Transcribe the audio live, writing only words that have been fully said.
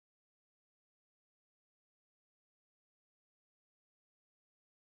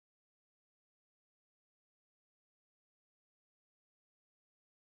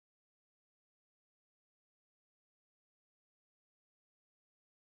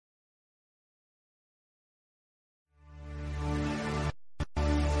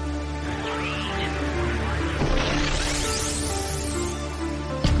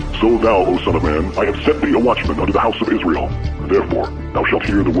So thou, O son of man, I have set thee a watchman unto the house of Israel. Therefore, thou shalt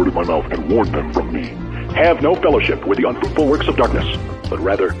hear the word of my mouth, and warn them from me. Have no fellowship with the unfruitful works of darkness, but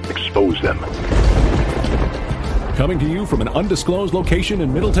rather expose them. Coming to you from an undisclosed location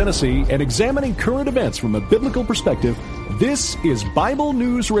in Middle Tennessee and examining current events from a biblical perspective, this is Bible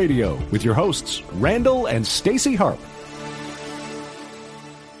News Radio with your hosts, Randall and Stacy Harp.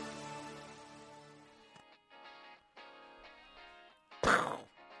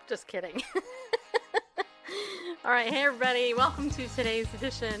 Just kidding. All right, hey everybody, welcome to today's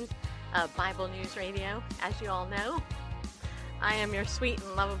edition of Bible News Radio. As you all know, I am your sweet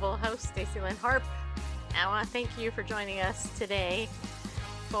and lovable host, Stacy Lynn Harp. I want to thank you for joining us today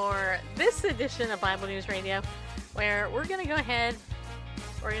for this edition of Bible News Radio, where we're going to go ahead,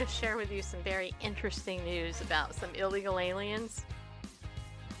 we're going to share with you some very interesting news about some illegal aliens.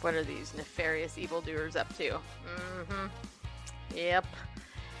 What are these nefarious evildoers up to? Yep.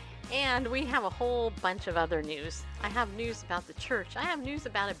 And we have a whole bunch of other news. I have news about the church. I have news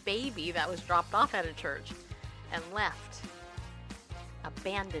about a baby that was dropped off at a church and left.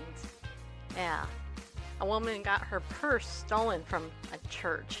 Abandoned. Yeah. A woman got her purse stolen from a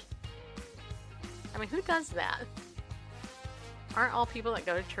church. I mean, who does that? Aren't all people that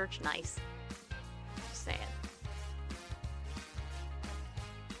go to church nice? Just saying.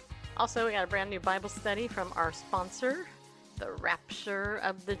 Also, we got a brand new Bible study from our sponsor. The Rapture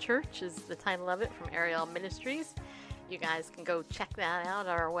of the Church is the title of it, from Ariel Ministries. You guys can go check that out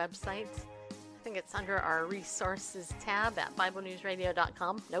on our website. I think it's under our resources tab at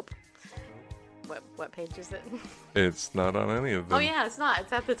BibleNewsRadio.com. Nope. What page is it? It's not on any of them. Oh yeah, it's not.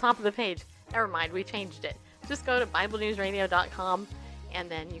 It's at the top of the page. Never mind, we changed it. Just go to BibleNewsRadio.com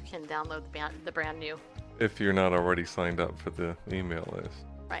and then you can download the brand new. If you're not already signed up for the email list.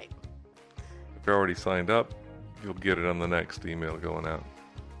 Right. If you're already signed up, you'll get it on the next email going out.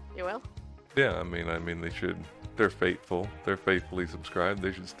 You will? Yeah, I mean they should. They're faithful. They're faithfully subscribed.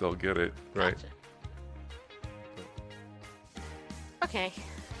 They should still get it, right? Gotcha. Okay.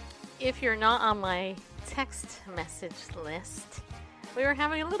 If you're not on my text message list, we were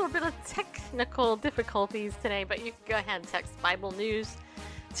having a little bit of technical difficulties today, but you can go ahead and text Bible News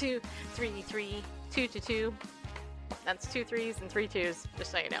to 33222. That's 2 3s and 3 2s,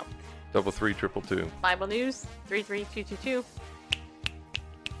 just so you know. 33222. Bible News 33222.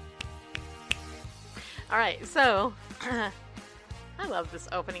 All right, so I love this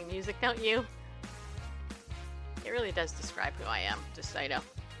opening music, don't you? It really does describe who I am, just so you know.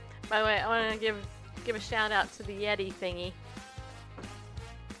 By the way, I want to give a shout out to the Yeti thingy.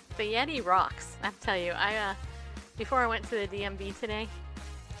 The Yeti rocks. I have to tell you, before I went to the DMV today,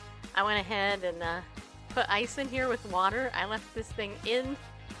 I went ahead and put ice in here with water. I left this thing in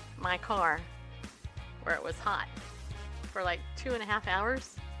my car where it was hot for like 2.5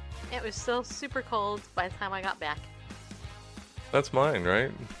 hours. It was still super cold by the time I got back. That's mine,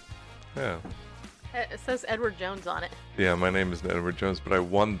 right? Yeah. It says Edward Jones on it. Yeah, my name is Edward Jones, but I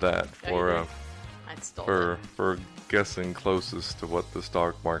won that for for guessing closest to what the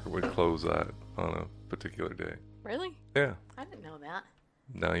stock market would close at on a particular day. Really? Yeah. I didn't know that.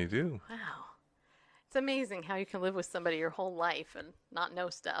 Now you do. Wow. It's amazing how you can live with somebody your whole life and not know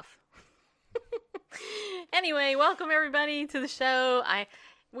stuff. Anyway, welcome everybody to the show.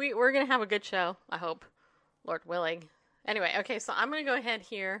 We're going to have a good show, I hope, Lord willing. Anyway, okay, so I'm going to go ahead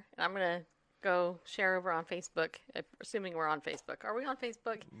here and I'm going to go share over on Facebook, assuming we're on Facebook. Are we on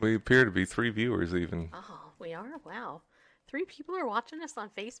Facebook? We appear to be 3 viewers even. Oh, we are? Wow. 3 people are watching us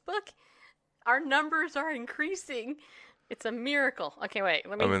on Facebook? Our numbers are increasing. It's a miracle. Okay, wait.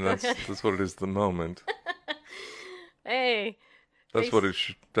 Let me. That's what it is at the moment. Hey. That's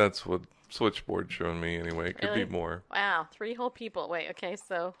what Switchboard's showing me anyway. It could Really? be more. Wow, 3 whole people. Wait, okay,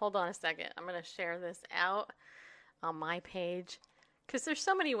 so hold on a second. I'm going to share this out on my page. Because there's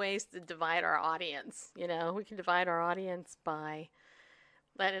so many ways to divide our audience. You know, we can divide our audience by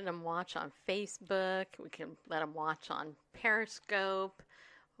letting them watch on Facebook. We can let them watch on Periscope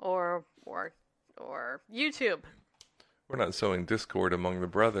or YouTube. We're not sowing discord among the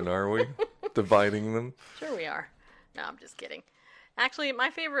brethren, are we? Dividing them? Sure we are. No, I'm just kidding. Actually, my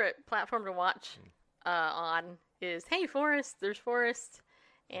favorite platform to watch on is, hey, Forrest. There's Forrest.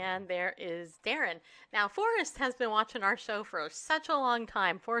 And there is Darren. Now, Forrest has been watching our show for such a long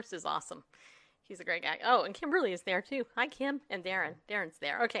time. Forrest is awesome. He's a great guy. Oh, and Kimberly is there, too. Hi, Kim and Darren. Darren's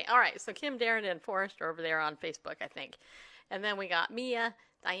there. Okay, all right. So Kim, Darren, and Forrest are over there on Facebook, I think. And then we got Mia,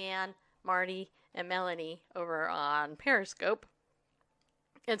 Diane, Marty, and Melanie over on Periscope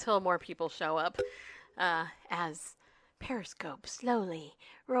until more people show up as Periscope slowly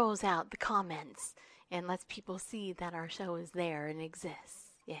rolls out the comments and lets people see that our show is there and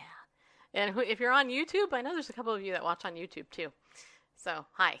exists. Yeah. And if you're on YouTube, I know there's a couple of you that watch on YouTube too. So,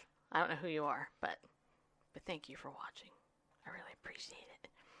 hi. I don't know who you are, but thank you for watching. I really appreciate it.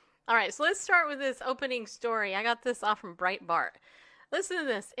 All right, so let's start with this opening story. I got this off from Breitbart. Listen to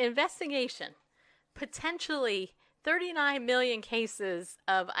this. Investigation. Potentially 39 million cases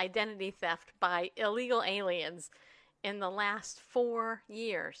of identity theft by illegal aliens in the last 4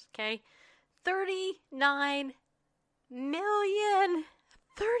 years. Okay? 39 million.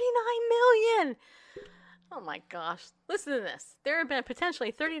 39 million. Oh my gosh. Listen to this. There have been potentially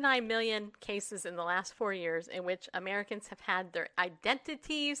 39 million cases in the last 4 years in which Americans have had their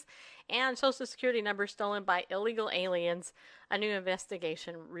identities and social security numbers stolen by illegal aliens, a new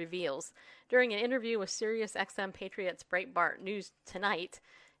investigation reveals. During an interview with SiriusXM Patriots Breitbart News Tonight,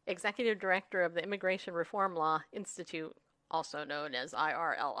 Executive Director of the Immigration Reform Law Institute, also known as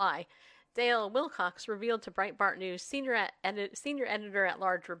IRLI, Dale Wilcox revealed to Breitbart News senior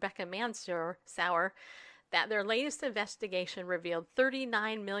editor-at-large Rebecca Mansour that their latest investigation revealed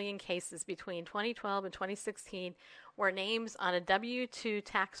 39 million cases between 2012 and 2016 where names on a W-2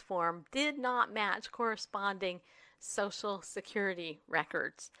 tax form did not match corresponding Social Security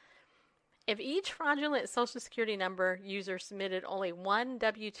records. If each fraudulent Social Security number user submitted only one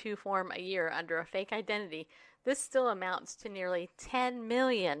W-2 form a year under a fake identity, this still amounts to nearly 10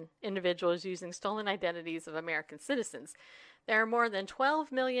 million individuals using stolen identities of American citizens. There are more than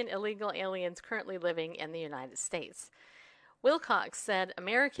 12 million illegal aliens currently living in the United States. Wilcox said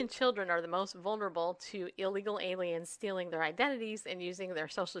American children are the most vulnerable to illegal aliens stealing their identities and using their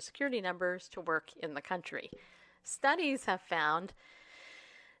Social Security numbers to work in the country. Studies have found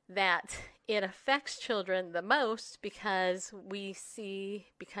that it affects children the most because CE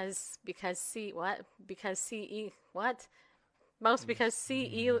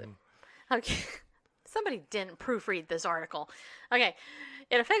okay. Somebody didn't proofread this article. Okay.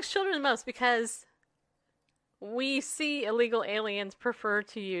 It affects children the most because we see illegal aliens prefer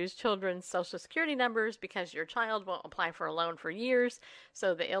to use children's Social Security numbers because your child won't apply for a loan for years,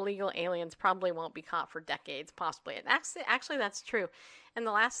 so the illegal aliens probably won't be caught for decades, possibly. And actually, that's true. In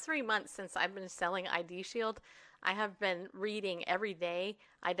the last 3 months since I've been selling ID Shield, I have been reading every day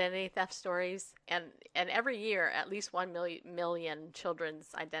identity theft stories, and every year at least 1 million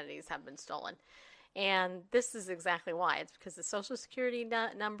children's identities have been stolen. And this is exactly why. It's because the Social Security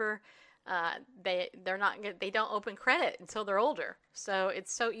number, they don't open credit until they're older. So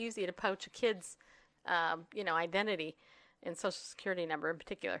it's so easy to poach a kid's, identity and Social Security number in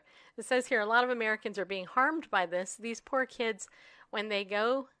particular. It says here a lot of Americans are being harmed by this. These poor kids, when they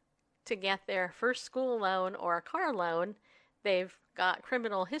go to get their first school loan or a car loan, they've got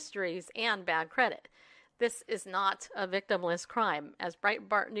criminal histories and bad credit. This is not a victimless crime. As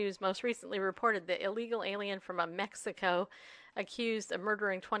Breitbart News most recently reported, the illegal alien from Mexico accused of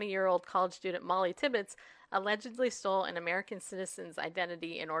murdering 20-year-old college student Molly Tibbetts allegedly stole an American citizen's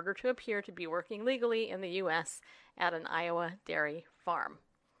identity in order to appear to be working legally in the U.S. at an Iowa dairy farm.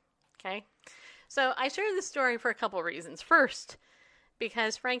 Okay? So I share this story for a couple reasons. First,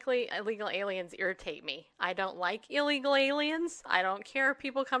 because frankly, illegal aliens irritate me. I don't like illegal aliens. I don't care if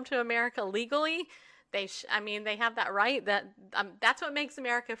people come to America legally. They have that right. That's what makes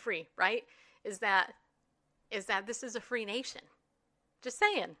America free, right? Is that this is a free nation. Just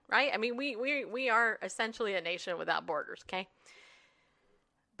saying, right? I mean, we are essentially a nation without borders, okay?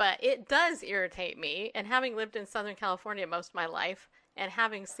 But it does irritate me, and having lived in Southern California most of my life, and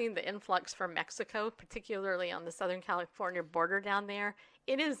having seen the influx from Mexico, particularly on the Southern California border down there,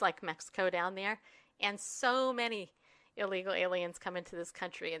 it is like Mexico down there, and so many illegal aliens come into this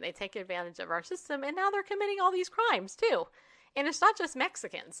country and they take advantage of our system, and now they're committing all these crimes too. And it's not just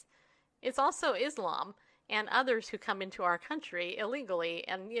Mexicans, it's also Islam and others who come into our country illegally.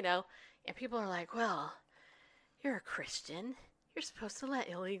 And and people are like, well, you're a Christian, you're supposed to let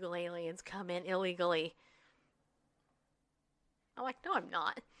illegal aliens come in illegally. I'm like, no, I'm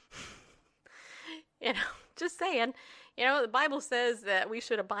not. Just saying. The Bible says that we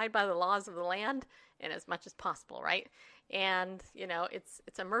should abide by the laws of the land in as much as possible, right? And,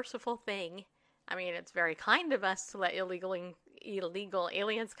 it's a merciful thing. I mean, it's very kind of us to let illegal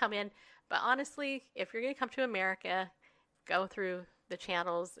aliens come in. But honestly, if you're going to come to America, go through the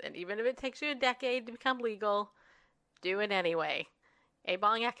channels. And even if it takes you a decade to become legal, do it anyway.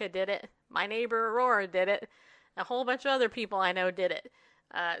 Abong Eka did it. My neighbor Aurora did it. A whole bunch of other people I know did it.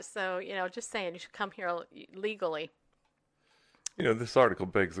 So, just saying, you should come here legally. This article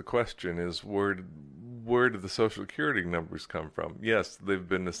begs the question is where do the Social Security numbers come from? Yes, they've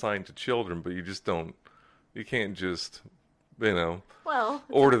been assigned to children, but you can't just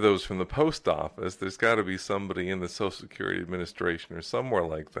order those from the post office. There's got to be somebody in the Social Security Administration or somewhere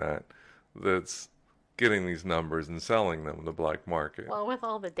like that that's getting these numbers and selling them in the black market. Well, with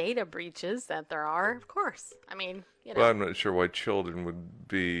all the data breaches that there are, of course. I mean, But I'm not sure why children would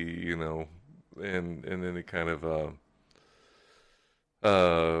be, in any kind of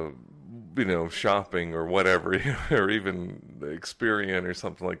shopping or whatever, or even Experian or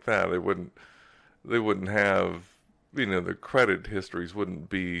something like that. They wouldn't have, their credit histories wouldn't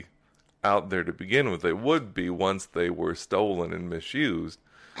be out there to begin with. They would be once they were stolen and misused.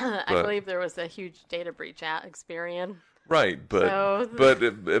 I believe there was a huge data breach at Experian. Right, but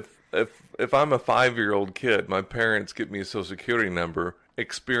if I'm a 5-year-old kid, my parents get me a Social Security number.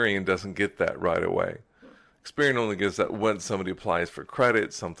 Experian doesn't get that right away. Experian only gets that when somebody applies for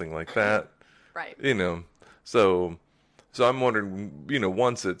credit, something like that. Right. So I'm wondering,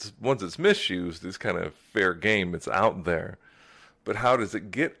 once it's misused, it's kind of fair game. It's out there, but how does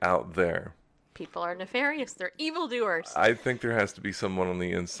it get out there? People are nefarious. They're evildoers. I think there has to be someone on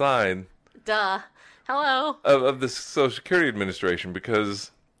the inside. Duh. Hello. Of the Social Security Administration,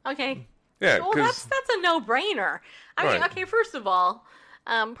 because. Okay. Yeah. Well, that's a no-brainer. I mean, okay. First of all,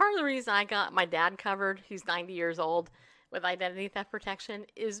 part of the reason I got my dad covered, he's 90 years old, with identity theft protection,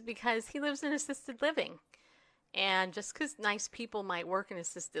 is because he lives in assisted living. And just because nice people might work in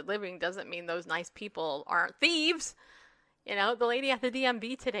assisted living doesn't mean those nice people aren't thieves. The lady at the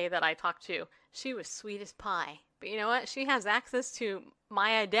DMV today that I talked to, she was sweet as pie. But you know what? She has access to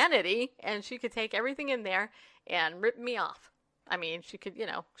my identity, and she could take everything in there and rip me off. I mean, she could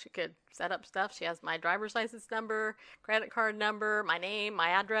set up stuff. She has my driver's license number, credit card number, my name, my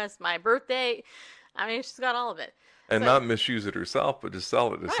address, my birthday. I mean, she's got all of it. And not misuse it herself, but just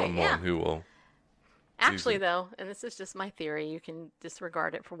sell it to someone who will. Actually, though, and this is just my theory, you can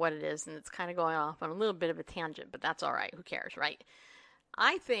disregard it for what it is, and it's kind of going off on a little bit of a tangent, but that's all right. Who cares, right?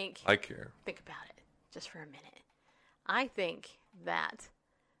 I care. Think about it just for a minute. I think that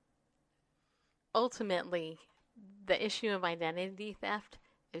ultimately the issue of identity theft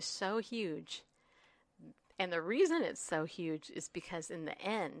is so huge, and the reason it's so huge is because in the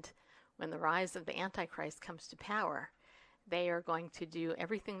end, when the rise of the Antichrist comes to power, they are going to do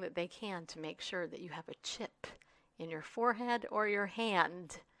everything that they can to make sure that you have a chip in your forehead or your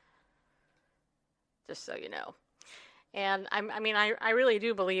hand. Just so you know. And I really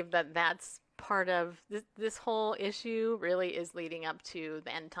do believe that that's part of this whole issue really is leading up to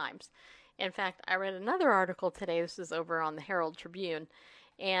the end times. In fact, I read another article today. This is over on the Herald Tribune.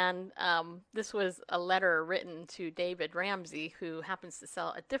 And this was a letter written to David Ramsey, who happens to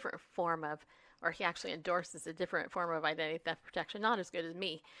sell a different form of, or he actually endorses a different form of identity theft protection, not as good as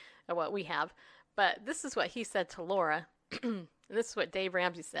me, or what we have. But this is what he said to Laura. And this is what Dave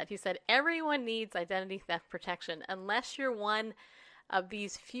Ramsey said. He said, everyone needs identity theft protection unless you're one of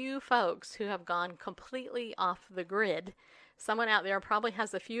these few folks who have gone completely off the grid. Someone out there probably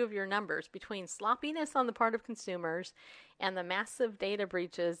has a few of your numbers. Between sloppiness on the part of consumers and the massive data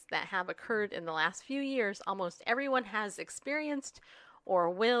breaches that have occurred in the last few years, almost everyone has experienced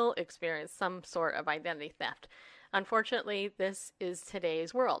or will experience some sort of identity theft. Unfortunately, this is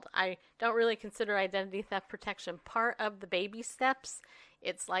today's world. I don't really consider identity theft protection part of the baby steps.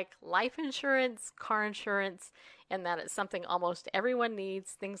 It's like life insurance, car insurance, and that it's something almost everyone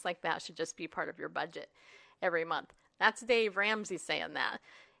needs. Things like that should just be part of your budget every month. That's Dave Ramsey saying that.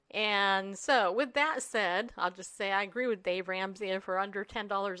 And so with that said, I'll just say I agree with Dave Ramsey. And for under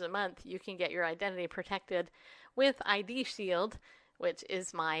 $10 a month, you can get your identity protected with ID Shield, which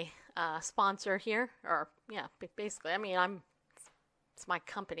is my sponsor here. Or, yeah, basically, I mean, it's my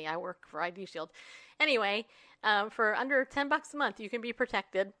company. I work for ID Shield. Anyway, for under $10 a month, you can be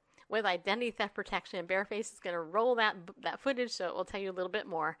protected with identity theft protection. Bareface is going to roll that footage, so it will tell you a little bit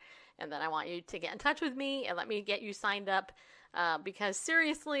more. And then I want you to get in touch with me and let me get you signed up. Because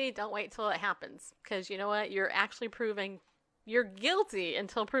seriously, don't wait till it happens. Because you know what? You're actually you're guilty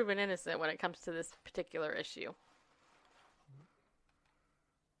until proven innocent when it comes to this particular issue.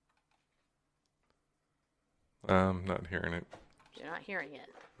 I'm not hearing it. You're not hearing it.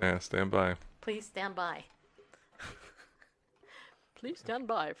 Yeah, stand by. Please stand by. Please stand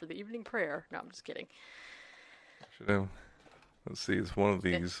by for the evening prayer. No, I'm just kidding. Should have. Let's see, it's one of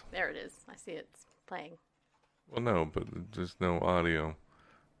these. There it is. I see it's playing. Well, no, but there's no audio.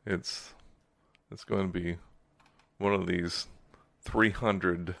 It's going to be one of these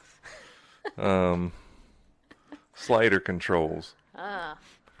 300 slider controls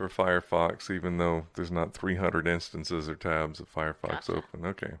for Firefox, even though there's not 300 instances or tabs of Firefox open.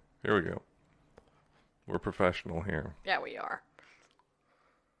 Okay, here we go. We're professional here. Yeah, we are.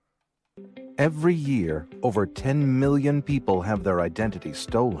 Every year, over 10 million people have their identity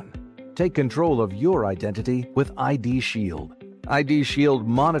stolen. Take control of your identity with ID Shield. ID Shield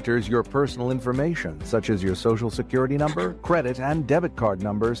monitors your personal information, such as your social security number, credit and debit card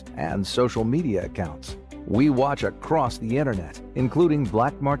numbers, and social media accounts. We watch across the internet, including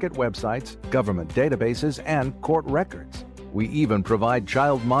black market websites, government databases, and court records. We even provide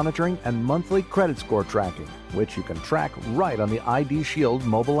child monitoring and monthly credit score tracking, which you can track right on the ID Shield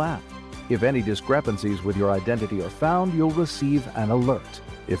mobile app. If any discrepancies with your identity are found, you'll receive an alert.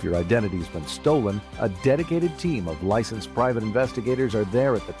 If your identity's been stolen, a dedicated team of licensed private investigators are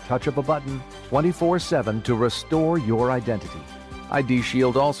there at the touch of a button, 24/7 to restore your identity. ID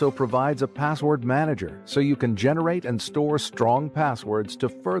Shield also provides a password manager so you can generate and store strong passwords to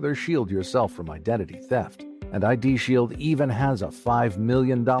further shield yourself from identity theft. And ID Shield even has a $5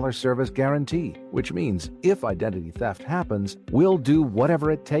 million service guarantee, which means if identity theft happens, we'll do whatever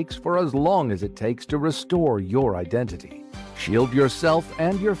it takes for as long as it takes to restore your identity. Shield yourself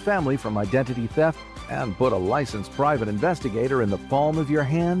and your family from identity theft and put a licensed private investigator in the palm of your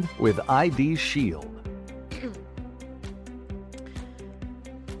hand with ID Shield.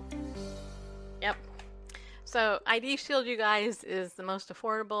 Yep. So ID Shield, you guys, is the most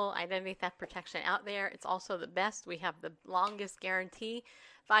affordable identity theft protection out there. It's also the best. We have the longest guarantee,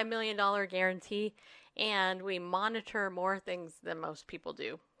 $5 million guarantee, and we monitor more things than most people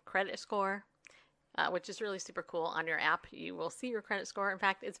do. Credit score, which is really super cool on your app. You will see your credit score. In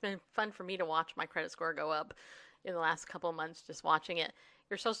fact, it's been fun for me to watch my credit score go up in the last couple of months, just watching it.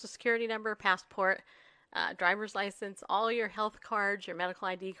 Your social security number, passport, driver's license, all your health cards, your medical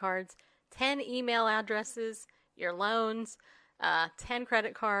ID cards, 10 email addresses, your loans, 10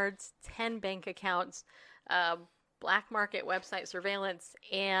 credit cards, 10 bank accounts, black market website surveillance,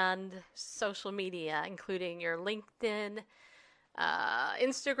 and social media, including your LinkedIn,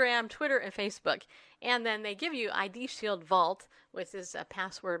 Instagram, Twitter, and Facebook. And then they give you ID Shield Vault, which is a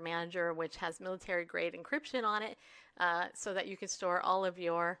password manager which has military-grade encryption on it, so that you can store all of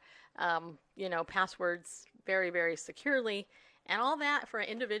your, passwords very, very securely. And all that for an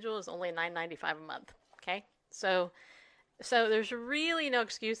individual is only $9.95 a month. Okay, so there's really no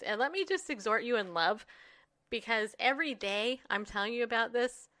excuse. And let me just exhort you in love, because every day I'm telling you about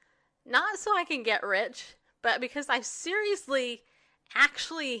this, not so I can get rich, but because I seriously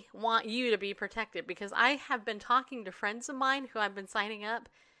actually want you to be protected. Because I have been talking to friends of mine who I've been signing up,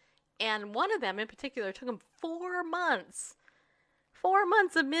 and one of them in particular took him 4 months. 4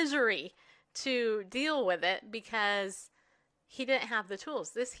 months of misery to deal with it because he didn't have the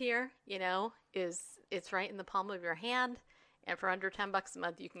tools. This here, it's right in the palm of your hand. And for under $10 a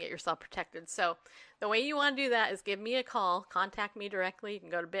month, you can get yourself protected. So the way you want to do that is give me a call. Contact me directly. You can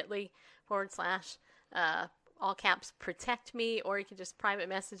go to bit.ly/ all caps protect me, or you can just private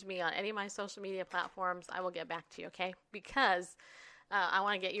message me on any of my social media platforms. I will get back to you, okay? Because I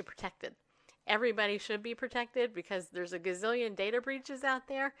want to get you protected. Everybody should be protected because there's a gazillion data breaches out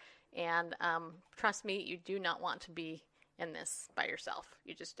there. And trust me, you do not want to be in this by yourself.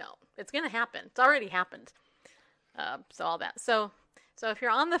 You just don't. It's going to happen. It's already happened. So all that. So if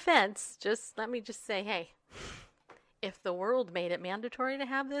you're on the fence, let me say, hey, if the world made it mandatory to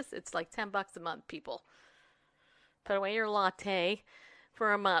have this, it's like $10 a month, people. Put away your latte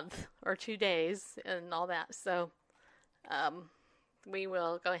for a month or 2 days and all that. So we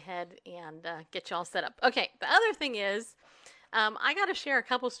will go ahead and get you all set up. Okay, the other thing is, I got to share a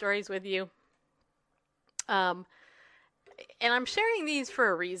couple stories with you. And I'm sharing these for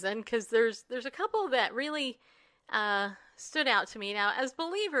a reason, because there's a couple that really stood out to me. Now, as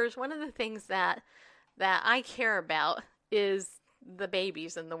believers, one of the things that I care about is the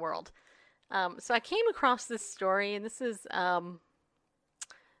babies in the world. So I came across this story, and this is coming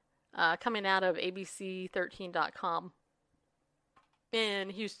out of ABC13.com in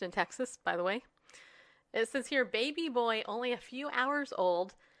Houston, Texas, by the way. It says here, baby boy only a few hours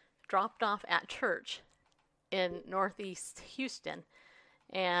old dropped off at church in Northeast Houston.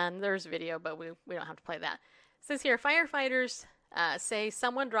 And there's a video, but we don't have to play that. It says here, firefighters say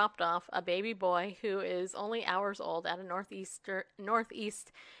someone dropped off a baby boy who is only hours old at a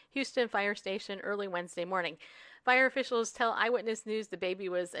Northeast Houston fire station early Wednesday morning. Fire officials tell Eyewitness News the baby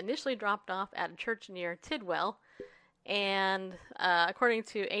was initially dropped off at a church near Tidwell. And according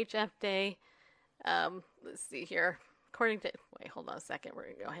to HFD, let's see here. Hold on a second. We're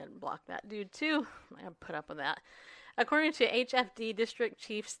going to go ahead and block that dude too. I'm going to put up with that. According to HFD District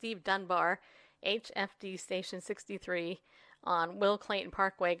Chief Steve Dunbar, HFD Station 63 on Will Clayton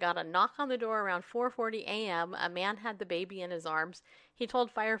Parkway got a knock on the door around 4:40 a.m. A man had the baby in his arms. He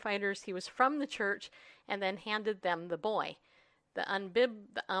told firefighters he was from the church and then handed them the boy. the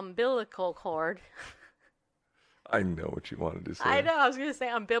umbilical cord. I know what you wanted to say. I know, I was going to say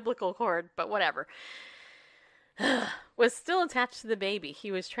umbilical cord, but whatever. Was still attached to the baby.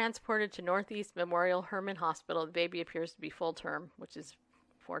 He was transported to Northeast Memorial Hermann Hospital. The baby appears to be full term, which is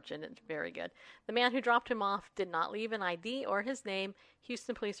fortunate, very good. The man who dropped him off did not leave an ID or his name.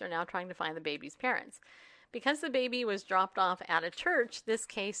 Houston police are now trying to find the baby's parents. Because the baby was dropped off at a church, this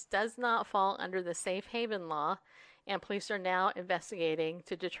case does not fall under the safe haven law, and police are now investigating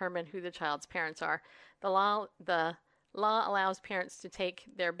to determine who the child's parents are. The law allows parents to take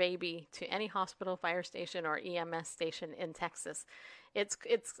their baby to any hospital, fire station, or EMS station in Texas.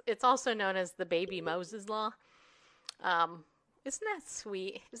 It's also known as the Baby Moses Law. Isn't that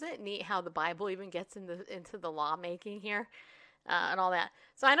sweet? Isn't it neat how the Bible even gets into the lawmaking here and all that?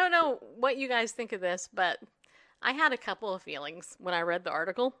 So I don't know what you guys think of this, but I had a couple of feelings when I read the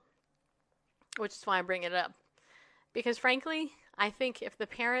article, which is why I bring it up. Because frankly, I think if the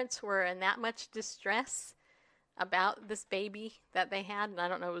parents were in that much distress about this baby that they had, and I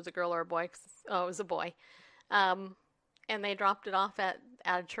don't know if it was a girl or a boy, it was a boy, and they dropped it off at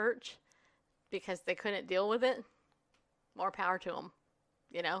a church because they couldn't deal with it, more power to them.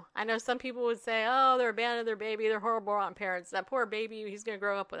 You know, I know some people would say, oh, they're abandoning their baby, they're horrible on parents, that poor baby, he's going to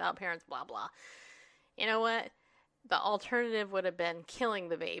grow up without parents, blah, blah. You know what? The alternative would have been killing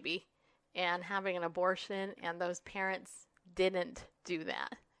the baby and having an abortion, and those parents didn't do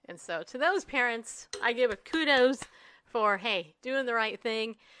that. And so to those parents, I give a kudos for, hey, doing the right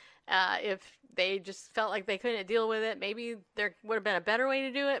thing. If they just felt like they couldn't deal with it, maybe there would have been a better way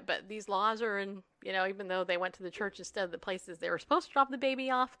to do it, but these laws are in, you know, even though they went to the church instead of the places they were supposed to drop the baby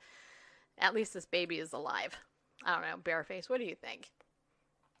off, at least this baby is alive. I don't know, Bareface, what do you think?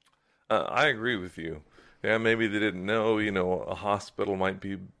 I agree with you. Yeah, maybe they didn't know, you know, a hospital might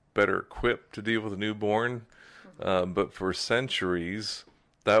be better equipped to deal with a newborn, but for centuries,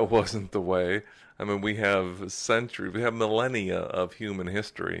 that wasn't the way. I mean, we have millennia of human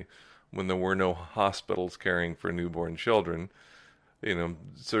history when there were no hospitals caring for newborn children. You know,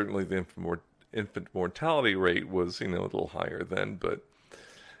 certainly the infant mortality rate was, you know, a little higher then, but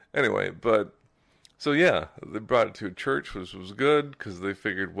anyway, so yeah, they brought it to a church, which was good, because they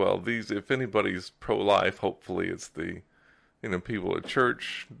figured, well, if anybody's pro-life, hopefully it's the, you know, people at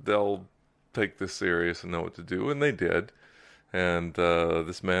church, they'll take this serious and know what to do, and they did. And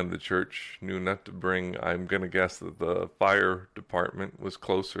this man at the church knew not to bring, I'm going to guess that the fire department was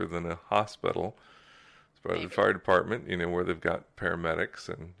closer than a hospital. It's part of the fire department, you know, where they've got paramedics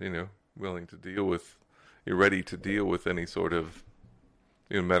and, you know, you're ready to deal with any sort of,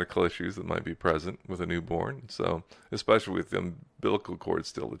 you know, medical issues that might be present with a newborn. So, especially with the umbilical cord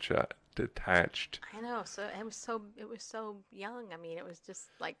still detached. I know. So it was so young. I mean, it was just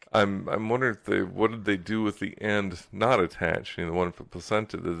like. I'm wondering what did they do with the end not attached? You know, the one for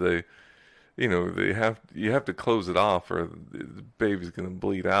placenta. Did they, you know, you have to close it off, or the baby's going to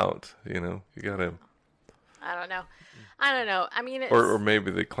bleed out. You know, you got to. I don't know. I mean, or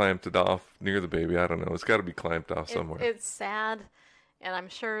maybe they clamped it off near the baby. I don't know. It's got to be clamped off somewhere. It's sad, and I'm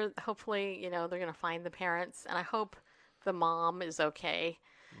sure. Hopefully, you know, they're going to find the parents, and I hope the mom is okay.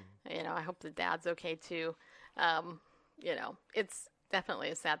 You know, I hope the dad's okay too. You know, it's definitely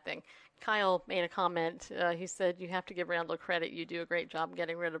a sad thing. Kyle made a comment. He said, you have to give Randall credit. You do a great job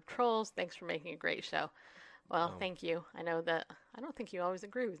getting rid of trolls. Thanks for making a great show. Well, thank you. I know that I don't think you always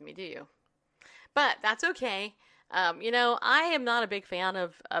agree with me, do you? But that's okay. You know, I am not a big fan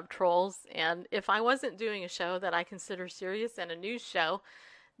of trolls. And if I wasn't doing a show that I consider serious and a news show,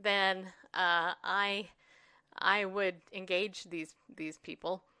 then I would engage these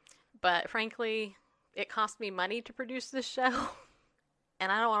people. But frankly, it cost me money to produce this show,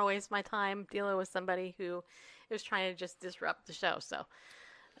 and I don't want to waste my time dealing with somebody who is trying to just disrupt the show. So,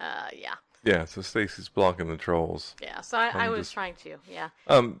 yeah. Yeah, so Stacy's blocking the trolls. Yeah, so I was trying to, yeah.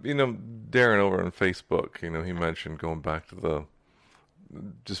 You know, Darren over on Facebook, you know, he mentioned going back to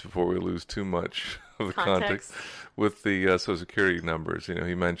just before we lose too much of the context with the Social Security numbers. You know,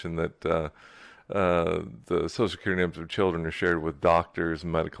 he mentioned that the Social Security numbers of children are shared with doctors,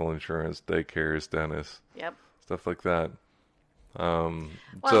 medical insurance, daycares, dentists, stuff like that.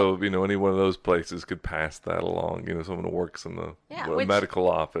 So, you know, any one of those places could pass that along. You know, someone who works in the medical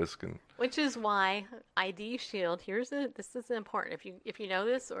office can. Which is why ID Shield. This is important. If you know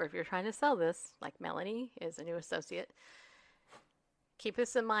this, or if you're trying to sell this, like Melanie is a new associate. Keep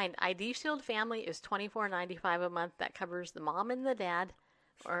this in mind. ID Shield Family is $24.95 a month. That covers the mom and the dad,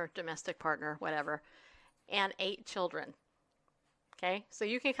 or domestic partner, whatever, and 8 children. Okay, so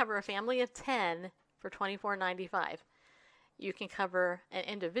you can cover a family of 10 for $24.95. you can cover an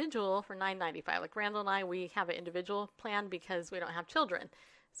individual for $9.95. Like Randall and I, we have an individual plan because we don't have children.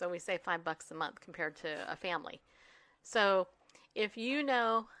 So we save $5 a month compared to a family. So if you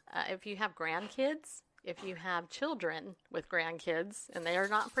know, if you have grandkids, if you have children with grandkids and they are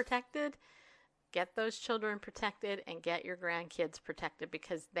not protected, get those children protected and get your grandkids protected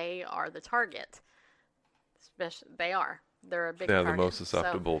because they are the target. They're a big target. The most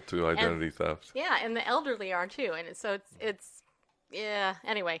susceptible to identity theft. Yeah, and the elderly are too. And it's yeah.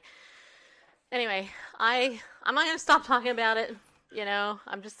 Anyway, I'm not going to stop talking about it. You know,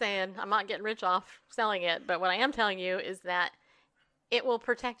 I'm just saying I'm not getting rich off selling it. But what I am telling you is that it will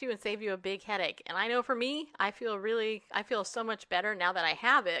protect you and save you a big headache. And I know for me, I feel so much better now that I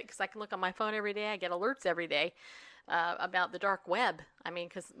have it because I can look on my phone every day. I get alerts every day about the dark web. I mean,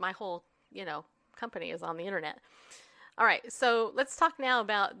 because my whole, company is on the internet. All right, so let's talk now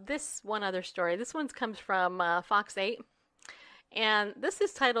about this one other story. This one comes from Fox 8, and this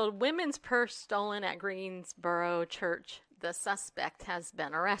is titled, Women's Purse Stolen at Greensboro Church. The suspect has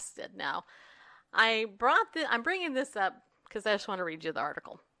been arrested. Now, I'm bringing this up because I just want to read you the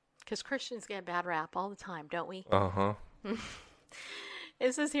article, because Christians get a bad rap all the time, don't we? Uh-huh.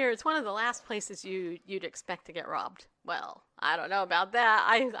 It says here, it's one of the last places you'd expect to get robbed. Well, I don't know about that.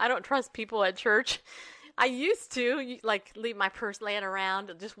 I don't trust people at church. I used to, leave my purse laying around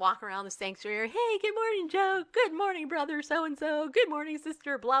and just walk around the sanctuary. Hey, good morning, Joe. Good morning, brother so-and-so. Good morning,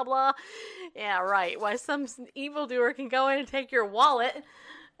 sister, blah, blah. Yeah, right. Why some evildoer can go in and take your wallet.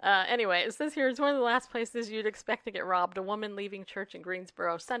 Anyway, it says here, it's one of the last places you'd expect to get robbed. A woman leaving church in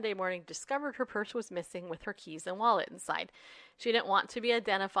Greensboro Sunday morning discovered her purse was missing with her keys and wallet inside. She didn't want to be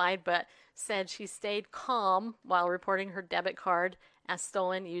identified, but said she stayed calm while reporting her debit card as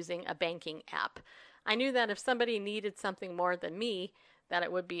stolen using a banking app. I knew that if somebody needed something more than me, that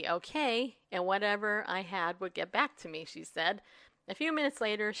it would be okay, and whatever I had would get back to me, she said. A few minutes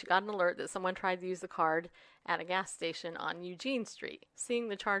later, she got an alert that someone tried to use the card at a gas station on Eugene Street. Seeing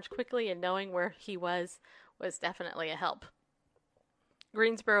the charge quickly and knowing where he was definitely a help.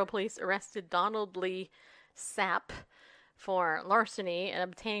 Greensboro police arrested Donald Lee Sapp for larceny and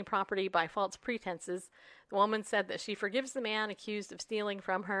obtaining property by false pretenses. The woman said that she forgives the man accused of stealing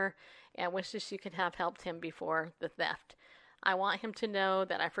from her and wishes she could have helped him before the theft. I want him to know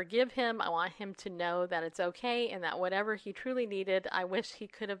that I forgive him. I want him to know that it's okay and that whatever he truly needed, I wish he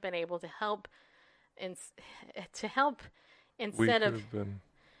could have been able to help instead of...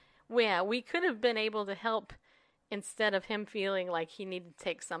 Yeah, we could have been able to help instead of him feeling like he needed to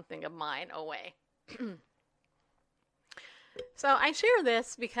take something of mine away. So I share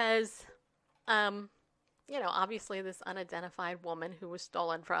this because, obviously this unidentified woman who was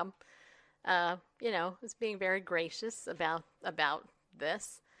stolen from, is being very gracious about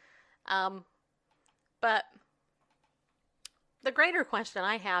this. But the greater question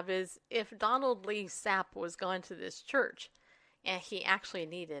I have is, if Donald Lee Sapp was going to this church and he actually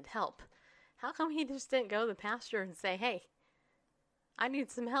needed help, how come he just didn't go to the pastor and say, hey, I need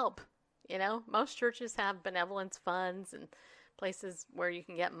some help? Most churches have benevolence funds and places where you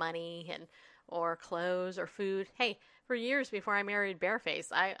can get money or clothes or food. Hey, for years before I married Bareface,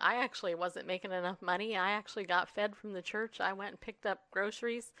 I actually wasn't making enough money. I actually got fed from the church. I went and picked up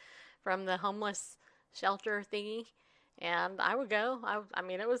groceries from the homeless shelter thingy, and I would go. I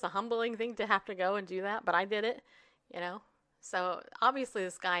mean, it was a humbling thing to have to go and do that, but I did it, So obviously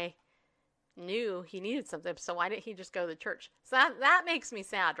this guy knew he needed something, so why didn't he just go to the church? So that makes me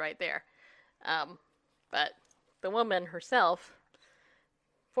sad right there. But the woman herself,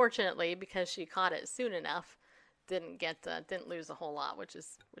 fortunately, because she caught it soon enough, didn't lose a whole lot, which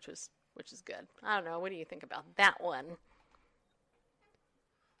is good. I don't know. What do you think about that one?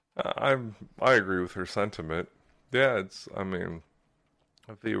 I agree with her sentiment. Yeah, if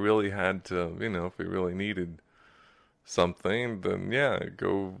he really had to, if he really needed something, then yeah,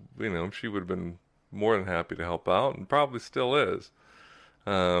 go. She would have been more than happy to help out, and probably still is.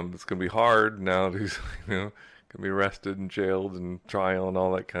 It's gonna be hard now that he's, gonna be arrested and jailed and trial and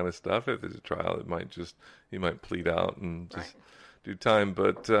all that kind of stuff. If there's a trial, he might plead out and just do time.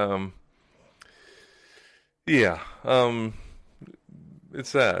 But it's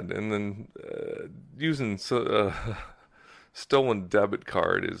sad. And then using stolen debit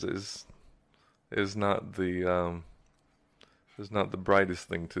card is not the brightest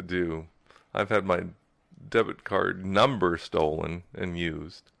thing to do. I've had my debit card number stolen and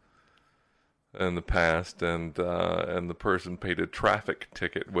used in the past, and the person paid a traffic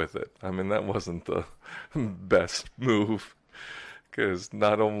ticket with it. I mean, that wasn't the best move, because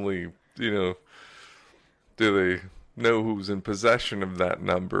not only do they know who's in possession of that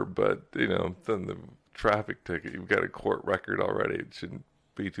number, but then the traffic ticket. You've got a court record already. It shouldn't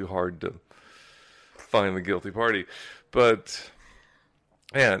be too hard to find the guilty party. But,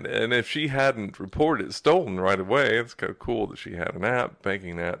 and if she hadn't reported it stolen right away, it's kind of cool that she had an app,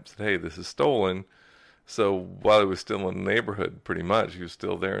 banking app, said, hey, this is stolen. So while he was still in the neighborhood, pretty much, he was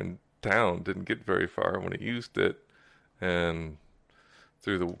still there in town, didn't get very far when he used it. And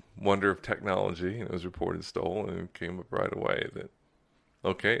through the wonder of technology, it was reported stolen, and it came up right away that,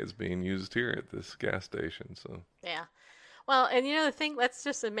 okay, it's being used here at this gas station. So Yeah. Well, and the thing, let's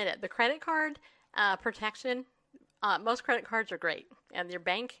just admit it. The credit card protection, most credit cards are great, and your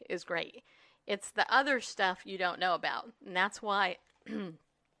bank is great. It's the other stuff you don't know about, and that's why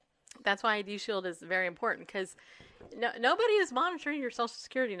ID Shield is very important, because nobody is monitoring your social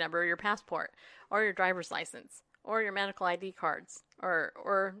security number, or your passport, or your driver's license, or your medical ID cards,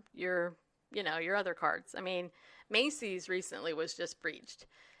 or your other cards. I mean, Macy's recently was just breached,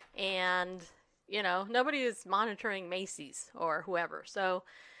 and nobody is monitoring Macy's or whoever. So,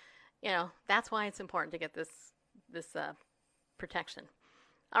 that's why it's important to get this protection.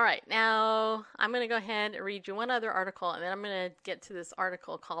 All right, now I'm going to go ahead and read you one other article, and then I'm going to get to this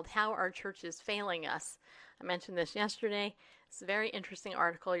article called How Our Church is Failing Us. I mentioned this yesterday. It's a very interesting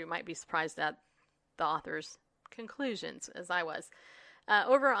article. You might be surprised at the author's conclusions, as I was.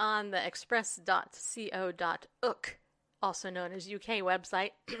 Over on the express.co.uk, also known as UK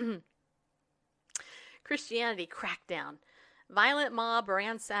website, Christianity crackdown. Violent mob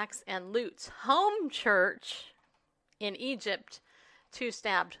ransacks and loots home church in Egypt. 2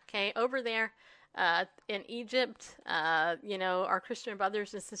 stabbed. Okay, over there in Egypt, our Christian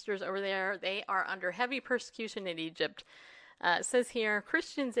brothers and sisters over there, they are under heavy persecution in Egypt. It says here,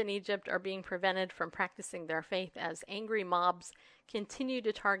 Christians in Egypt are being prevented from practicing their faith as angry mobs continue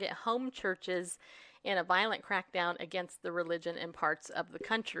to target home churches in a violent crackdown against the religion in parts of the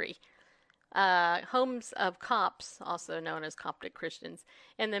country. Homes of Copts, also known as Coptic Christians,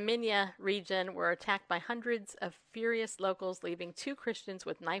 in the Minya region were attacked by hundreds of furious locals, leaving 2 Christians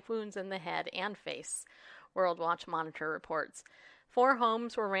with knife wounds in the head and face, World Watch Monitor reports. 4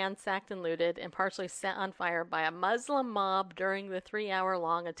 homes were ransacked and looted and partially set on fire by a Muslim mob during the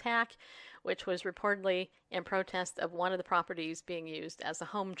 3-hour-long attack, which was reportedly in protest of one of the properties being used as a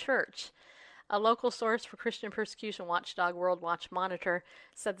home church. A local source for Christian persecution watchdog World Watch Monitor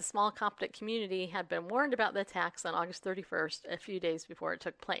said the small Coptic community had been warned about the attacks on August 31st, a few days before it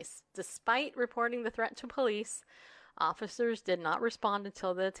took place. Despite reporting the threat to police, officers did not respond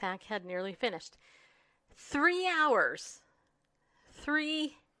until the attack had nearly finished. 3 hours.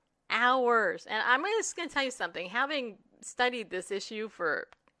 3 hours. And I'm just going to tell you something. Having studied this issue for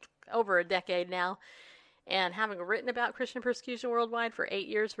over a decade now, and having written about Christian persecution worldwide for 8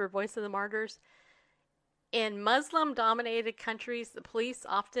 years for Voice of the Martyrs, in Muslim-dominated countries, the police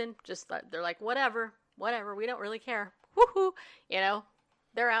often they're like, whatever, we don't really care. Woohoo!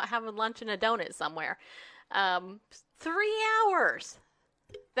 They're out having lunch and a donut somewhere. 3 hours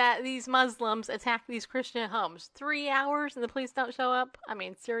that these Muslims attack these Christian homes. 3 hours and the police don't show up? I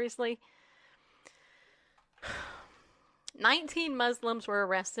mean, seriously? 19 Muslims were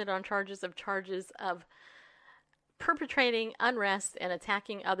arrested on charges of perpetrating unrest and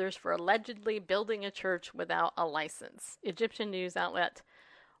attacking others for allegedly building a church without a license. Egyptian news outlet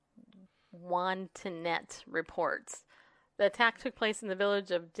Wantanet reports. The attack took place in the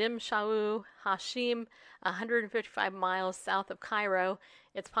village of Dimshau Hashim, 155 miles south of Cairo.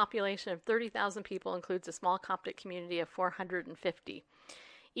 Its population of 30,000 people includes a small Coptic community of 450.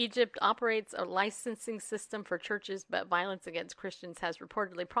 Egypt operates a licensing system for churches, but violence against Christians has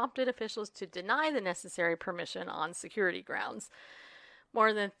reportedly prompted officials to deny the necessary permission on security grounds.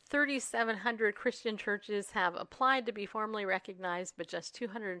 More than 3,700 Christian churches have applied to be formally recognized, but just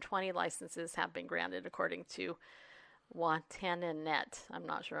 220 licenses have been granted, according to Wantanet. I'm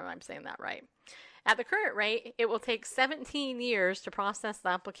not sure if I'm saying that right. At the current rate, it will take 17 years to process the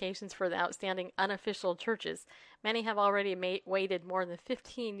applications for the outstanding unofficial churches. Many have already waited more than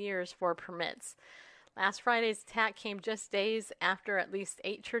 15 years for permits. Last Friday's attack came just days after at least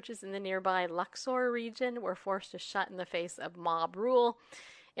 8 churches in the nearby Luxor region were forced to shut in the face of mob rule.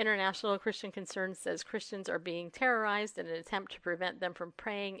 International Christian Concern says Christians are being terrorized in an attempt to prevent them from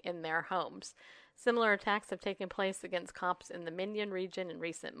praying in their homes. Similar attacks have taken place against Copts in the Minyan region in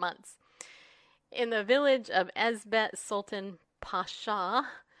recent months. In the village of Esbet Sultan Pasha,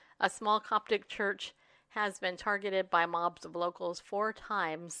 a small Coptic church has been targeted by mobs of locals 4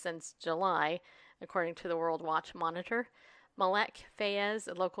 times since July, according to the World Watch Monitor. Malek Fayez,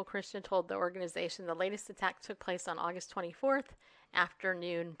 a local Christian, told the organization the latest attack took place on August 24th,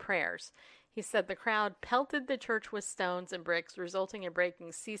 afternoon prayers. He said the crowd pelted the church with stones and bricks, resulting in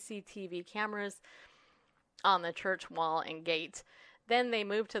breaking CCTV cameras. on the church wall and gate. Then they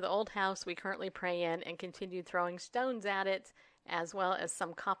moved to the old house we currently pray in and continued throwing stones at it, as well as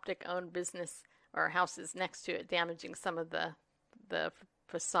some Coptic-owned business or houses next to it, damaging some of the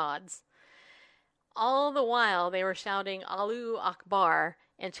facades. All the while, they were shouting Allahu Akbar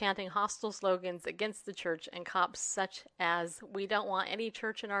and chanting hostile slogans against the church and Copts such as, "We don't want any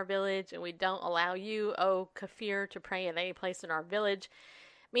church in our village, and we don't allow you, O Kafir, to pray in any place in our village."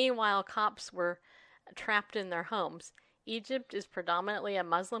 Meanwhile, Copts were trapped in their homes. Egypt is predominantly a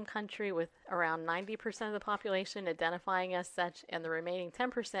Muslim country with around 90% of the population identifying as such, and the remaining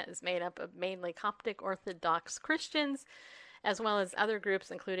 10% is made up of mainly Coptic Orthodox Christians, as well as other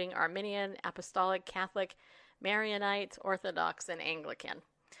groups including Armenian, Apostolic, Catholic, Maronite, Orthodox, and Anglican.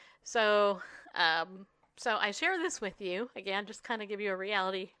 So I share this with you, again, just kind of give you a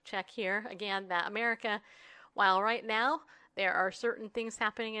reality check here, again, that America, while right now there are certain things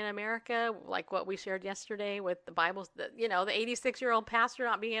happening in America, like what we shared yesterday with the Bible, the 86-year-old pastor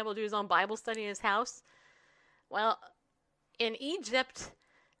not being able to do his own Bible study in his house. Well, in Egypt,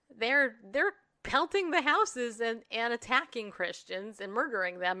 they're pelting the houses and attacking Christians and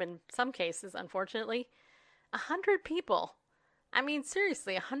murdering them in some cases, unfortunately. 100 people. I mean,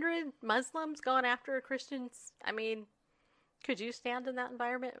 seriously, 100 Muslims going after Christians. I mean, could you stand in that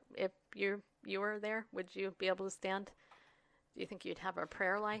environment if you were there? Would you be able to stand? Do you think you'd have a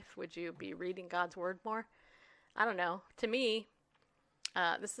prayer life? Would you be reading God's word more? I don't know. To me,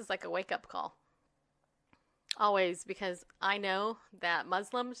 this is like a wake-up call. Always, because I know that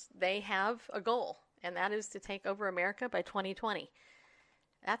Muslims, they have a goal, and that is to take over America by 2020.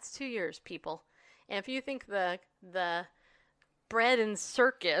 That's 2 years, people. And if you think the bread and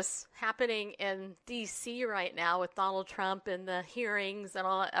circus happening in D.C. right now with Donald Trump and the hearings and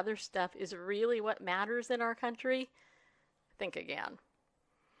all that other stuff is really what matters in our country, think again.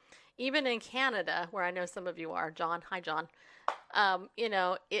 Even in Canada, where I know some of you are, John, hi John,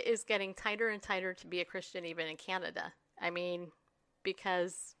 it is getting tighter and tighter to be a Christian even in Canada. I mean,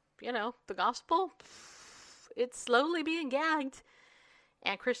 because, the gospel, it's slowly being gagged.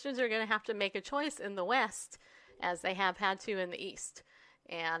 And Christians are going to have to make a choice in the West, as they have had to in the East.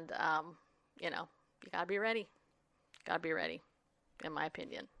 And, you got to be ready. Got to be ready, in my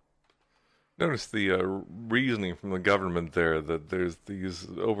opinion. Notice the reasoning from the government there, that there's these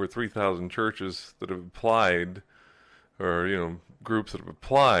over 3,000 churches that have applied, or, groups that have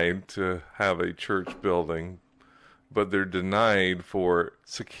applied to have a church building, but they're denied for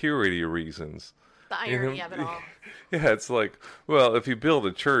security reasons. The irony of it all. Yeah, it's like, well, if you build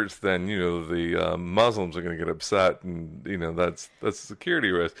a church, then, the Muslims are going to get upset, and, that's a security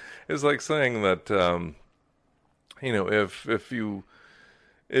risk. It's like saying that,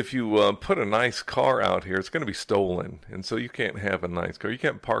 if you put a nice car out here, it's going to be stolen, and so you can't have a nice car. You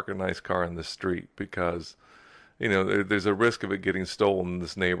can't park a nice car in the street because, there's a risk of it getting stolen in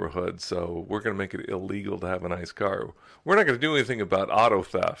this neighborhood, so we're going to make it illegal to have a nice car. We're not going to do anything about auto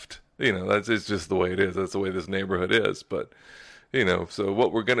theft. It's just the way it is. That's the way this neighborhood is. But, so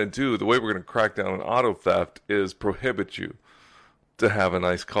what we're going to do, the way we're going to crack down on auto theft is prohibit you to have a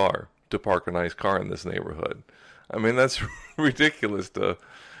nice car, to park a nice car in this neighborhood. I mean, that's ridiculous to,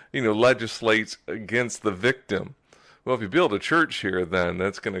 legislate against the victim. Well, if you build a church here, then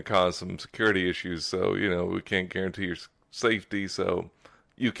that's going to cause some security issues. So, we can't guarantee your safety, so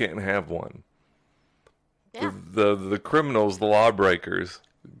you can't have one. Yeah. The criminals, the lawbreakers,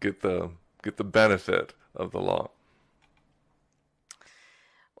 get the benefit of the law.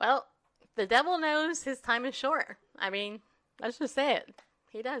 Well, the devil knows his time is short. I mean, let's just say it.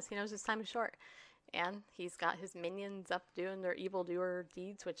 He does. He knows his time is short. And he's got his minions up doing their evildoer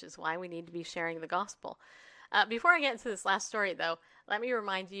deeds, which is why we need to be sharing the gospel. Before I get into this last story, though, let me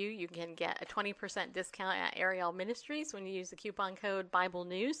remind you, you can get a 20% discount at Ariel Ministries when you use the coupon code Bible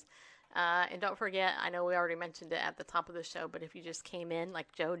News. And don't forget, I know we already mentioned it at the top of the show, but if you just came in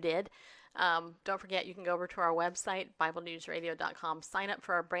like Joe did, don't forget you can go over to our website, BibleNewsRadio.com, sign up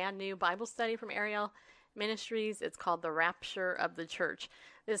for our brand new Bible study from Ariel Ministries. It's called The Rapture of the Church.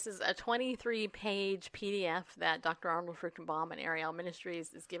 This is a 23-page PDF that Dr. Arnold Fruchtenbaum and Ariel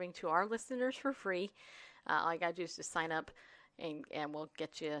Ministries is giving to our listeners for free. All you got to do is just sign up, and we'll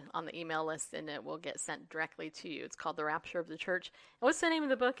get you on the email list, and it will get sent directly to you. It's called The Rapture of the Church. And what's the name of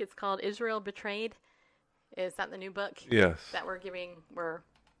the book? It's called Israel Betrayed. Is that the new book? Yes. That we're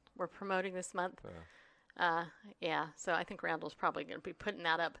promoting this month? Yeah, so I think Randall's probably going to be putting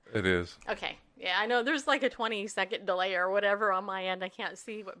that up. It is. Okay. Yeah, I know there's like a 20-second delay or whatever on my end. I can't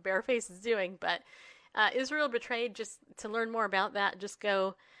see what Bareface is doing, but Israel Betrayed, just to learn more about that, just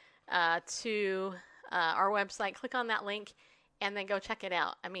go to our website, click on that link, and then go check it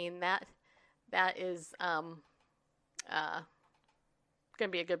out. I mean, that is going to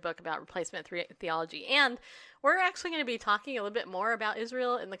be a good book about replacement theology. And we're actually going to be talking a little bit more about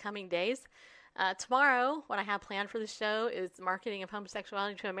Israel in the coming days. Tomorrow, what I have planned for the show is Marketing of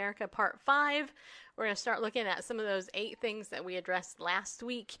Homosexuality to America, Part 5. We're going to start looking at some of those 8 things that we addressed last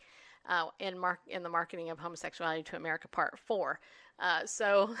week in the Marketing of Homosexuality to America, Part 4.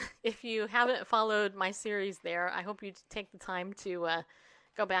 So if you haven't followed my series there, I hope you take the time to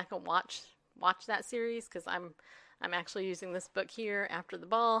go back and watch that series, because I'm actually using this book here, After the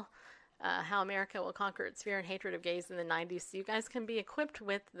Ball, How America Will Conquer Its Fear and Hatred of Gays in the 90s, so you guys can be equipped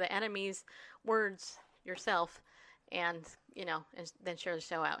with the enemy's words yourself, and, and then share the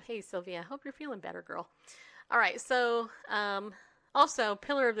show out. Hey, Sylvia, hope you're feeling better, girl. All right, so also,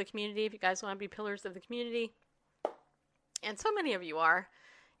 pillar of the community, if you guys want to be pillars of the community, and so many of you are,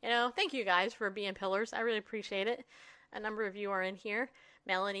 thank you guys for being pillars. I really appreciate it. A number of you are in here.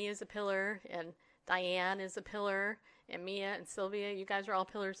 Melanie is a pillar, and Diane is a pillar, and Mia and Sylvia, you guys are all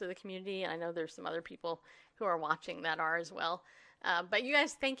pillars of the community, and I know there's some other people who are watching that are as well. But you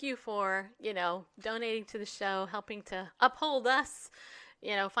guys, thank you for, donating to the show, helping to uphold us,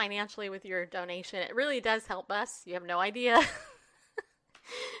 financially with your donation. It really does help us. You have no idea.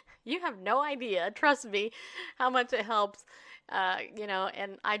 You have no idea, trust me, how much it helps,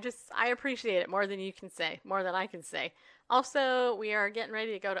 and I appreciate it more than I can say. Also, we are getting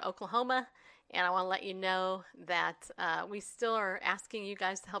ready to go to Oklahoma, and I want to let you know that we still are asking you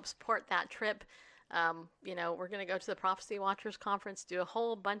guys to help support that trip. We're going to go to the Prophecy Watchers Conference, do a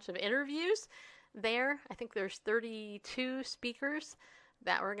whole bunch of interviews there. I think there's 32 speakers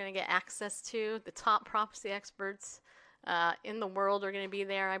that we're going to get access to. The top prophecy experts in the world are going to be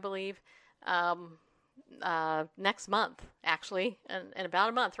there, I believe, next month, actually, in about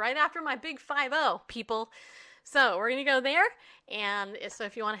a month, right after my big 5-0, people. So we're going to go there, and so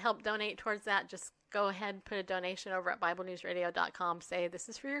if you want to help donate towards that, just go ahead and put a donation over at BibleNewsRadio.com. Say, this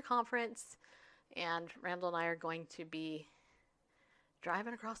is for your conference, and Randall and I are going to be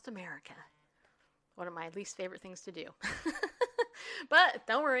driving across America. One of my least favorite things to do. But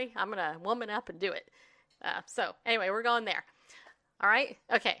don't worry, I'm going to woman up and do it. So anyway, we're going there. All right?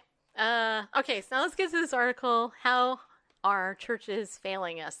 Okay. So now let's get to this article. How are churches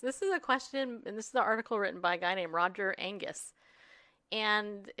failing us? This is a question, and this is an article written by a guy named Roger Angus,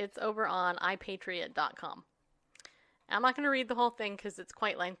 and it's over on iPatriot.com. I'm not going to read the whole thing because it's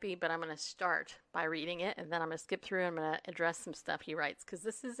quite lengthy, but I'm going to start by reading it, and then I'm going to skip through and I'm going to address some stuff he writes, because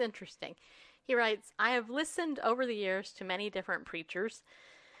this is interesting. He writes, I have listened over the years to many different preachers.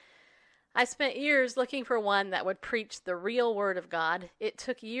 I spent years looking for one that would preach the real Word of God. It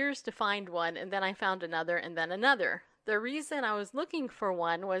took years to find one, and then I found another, and then another. The reason I was looking for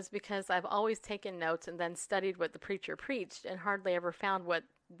one was because I've always taken notes and then studied what the preacher preached, and hardly ever found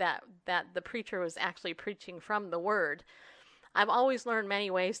that the preacher was actually preaching from the Word. I've always learned many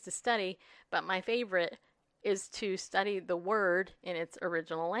ways to study, but my favorite is to study the Word in its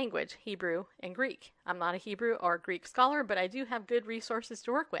original language, Hebrew and Greek. I'm not a Hebrew or Greek scholar, but I do have good resources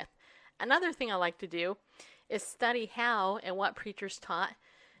to work with. Another thing I like to do is study how and what preachers taught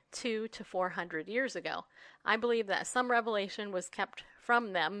 200 to 400 years ago. I believe that some revelation was kept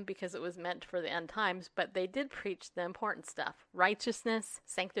from them because it was meant for the end times, but they did preach the important stuff: righteousness,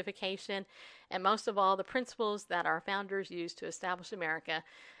 sanctification, and most of all, the principles that our founders used to establish America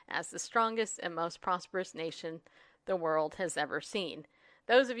as the strongest and most prosperous nation the world has ever seen.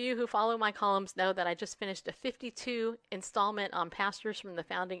 Those of you who follow my columns know that I just finished a 52 installment on pastors from the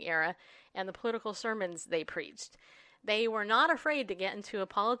founding era and the political sermons they preached. They were not afraid to get into a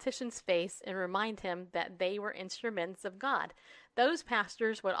politician's face and remind him that they were instruments of God. Those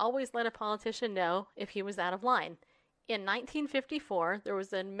pastors would always let a politician know if he was out of line. In 1954, there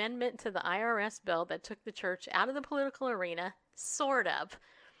was an amendment to the IRS bill that took the church out of the political arena, sort of.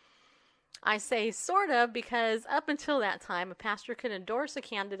 I say sort of because up until that time, a pastor could endorse a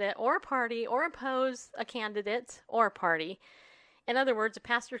candidate or a party or oppose a candidate or a party. In other words, a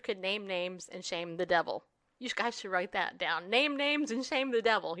pastor could name names and shame the devil. You guys should write that down. Name names and shame the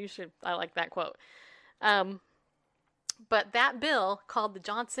devil. I like that quote. But that bill, called the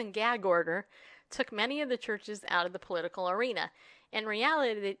Johnson Gag Order, took many of the churches out of the political arena. In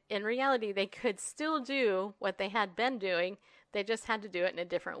reality, they could still do what they had been doing. They just had to do it in a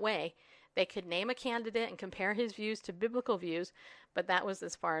different way. They could name a candidate and compare his views to biblical views, but that was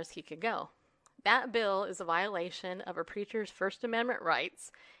as far as he could go. That bill is a violation of a preacher's First Amendment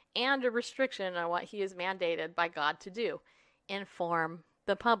rights and a restriction on what he is mandated by God to do: inform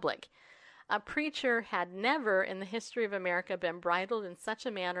the public. A preacher had never in the history of America been bridled in such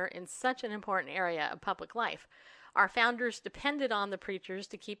a manner in such an important area of public life. Our founders depended on the preachers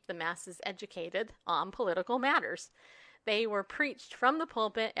to keep the masses educated on political matters. They were preached from the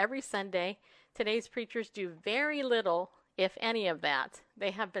pulpit every Sunday. Today's preachers do very little, if any of that.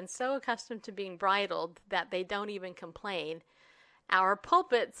 They have been so accustomed to being bridled that they don't even complain. Our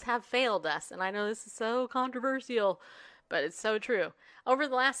pulpits have failed us, and I know this is so controversial, but it's so true. Over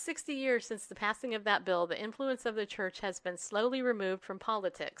the last 60 years since the passing of that bill, the influence of the church has been slowly removed from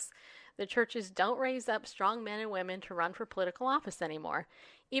politics. The churches don't raise up strong men and women to run for political office anymore.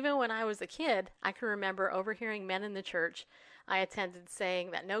 Even when I was a kid, I can remember overhearing men in the church I attended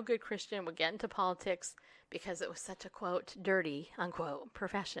saying that no good Christian would get into politics because it was such a, quote, dirty, unquote,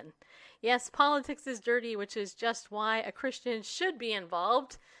 profession. Yes, politics is dirty, which is just why a Christian should be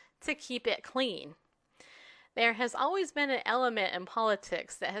involved to keep it clean. There has always been an element in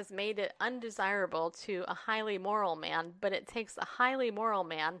politics that has made it undesirable to a highly moral man, but it takes a highly moral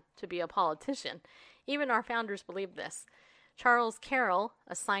man to be a politician. Even our founders believed this. Charles Carroll,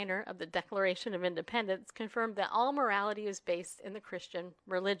 a signer of the Declaration of Independence, confirmed that all morality is based in the Christian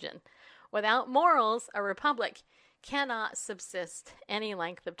religion. Without morals, a republic cannot subsist any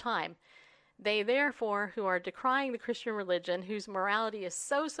length of time. They, therefore, who are decrying the Christian religion, whose morality is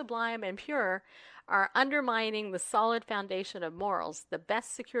so sublime and pure, are undermining the solid foundation of morals, the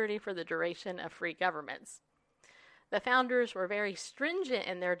best security for the duration of free governments. The founders were very stringent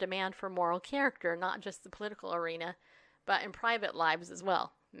in their demand for moral character, not just the political arena, but in private lives as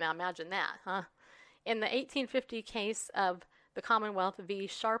well. Now imagine that, huh? In the 1850 case of the Commonwealth v.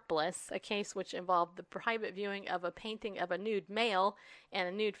 Sharpless, a case which involved the private viewing of a painting of a nude male and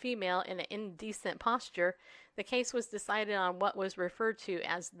a nude female in an indecent posture, the case was decided on what was referred to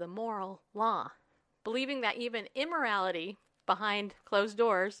as the moral law, believing that even immorality behind closed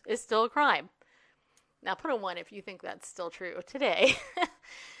doors is still a crime. Now put a 1 if you think that's still true today.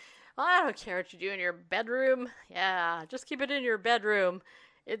 Well, I don't care what you do in your bedroom. Yeah, just keep it in your bedroom.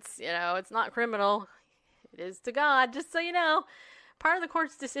 It's, it's not criminal. It is to God, just so you know. Part of the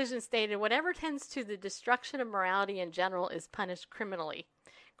court's decision stated, whatever tends to the destruction of morality in general is punished criminally.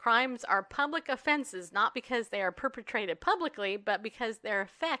 Crimes are public offenses, not because they are perpetrated publicly, but because their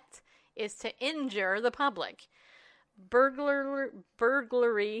effect is to injure the public. Burglary,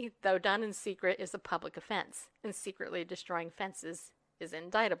 though done in secret, is a public offense, and secretly destroying fences is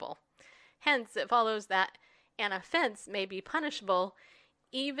indictable. Hence, it follows that an offense may be punishable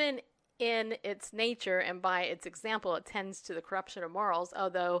even in its nature, and by its example it tends to the corruption of morals,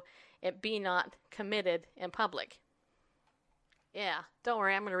 although it be not committed in public. Yeah, don't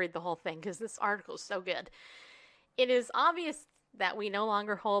worry, I'm going to read the whole thing because this article is so good. It is obvious that we no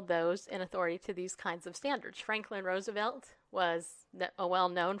longer hold those in authority to these kinds of standards. Franklin Roosevelt was well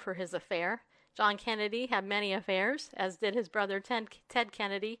known for his affair. John Kennedy had many affairs, as did his brother Ted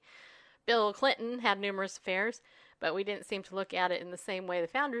Kennedy. Bill Clinton had numerous affairs, but we didn't seem to look at it in the same way the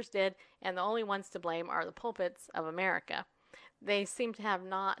founders did, and the only ones to blame are the pulpits of America. They seem to have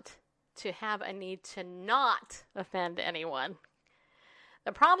a need to not offend anyone.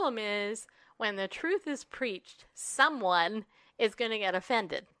 The problem is, when the truth is preached, someone is going to get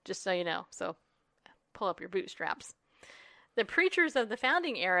offended, just so you know. So pull up your bootstraps. The preachers of the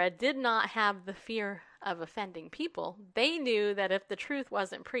founding era did not have the fear of offending people. They knew that if the truth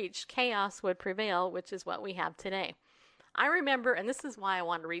wasn't preached, chaos would prevail, which is what we have today. I remember, and this is why I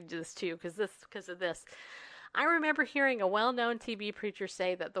want to read this too, because of this. I remember hearing a well-known TV preacher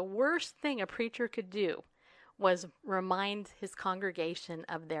say that the worst thing a preacher could do was remind his congregation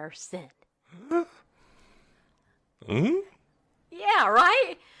of their sin. Hmm? Yeah,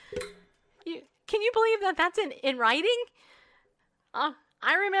 right? Can you believe that that's in writing?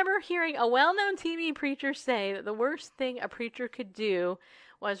 I remember hearing a well-known TV preacher say that the worst thing a preacher could do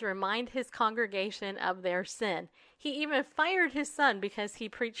was remind his congregation of their sin. He even fired his son because he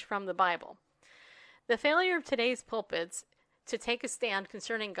preached from the Bible. The failure of today's pulpits to take a stand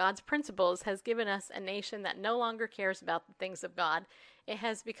concerning God's principles has given us a nation that no longer cares about the things of God. It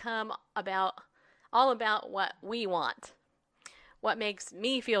has become all about what we want. What makes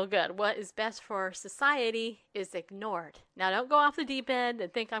me feel good, what is best for society, is ignored. Now, don't go off the deep end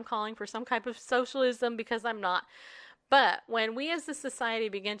and think I'm calling for some type of socialism, because I'm not. But when we as a society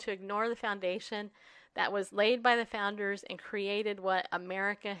begin to ignore the foundation that was laid by the founders and created what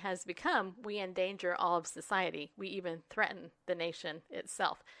America has become, we endanger all of society. We even threaten the nation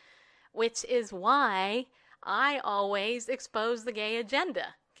itself, which is why I always expose the gay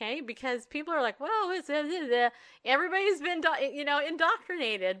agenda. Okay, because people are like, well, everybody's been,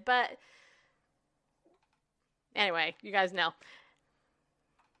 indoctrinated. But anyway, you guys know.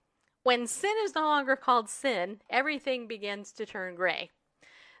 When sin is no longer called sin, everything begins to turn gray.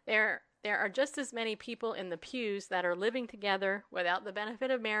 There there are just as many people in the pews that are living together without the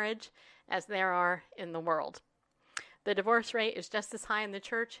benefit of marriage as there are in the world. The divorce rate is just as high in the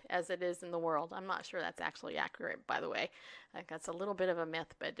church as it is in the world. I'm not sure that's actually accurate, by the way. I think that's a little bit of a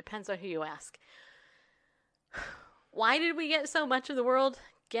myth, but it depends on who you ask. Why did we get so much of the world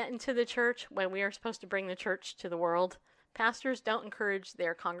get into the church when we are supposed to bring the church to the world? Pastors don't encourage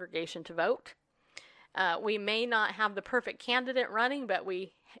their congregation to vote. We may not have the perfect candidate running, but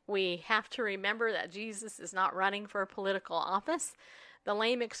we have to remember that Jesus is not running for a political office. The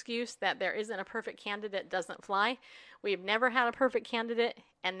lame excuse that there isn't a perfect candidate doesn't fly. We've never had a perfect candidate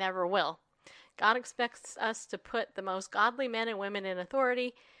and never will. God expects us to put the most godly men and women in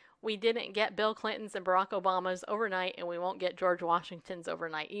authority. We didn't get Bill Clinton's and Barack Obama's overnight, and we won't get George Washington's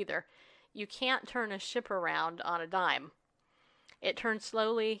overnight either. You can't turn a ship around on a dime. It turns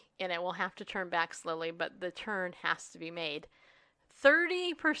slowly, and it will have to turn back slowly, but the turn has to be made.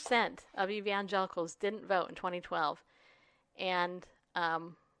 30% of evangelicals didn't vote in 2012. And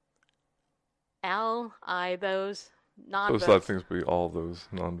those non-votes. Those things be all those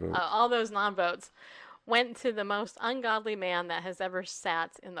non-votes. All those non-votes went to the most ungodly man that has ever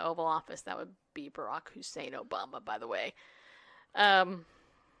sat in the Oval Office. That would be Barack Hussein Obama, by the way. Those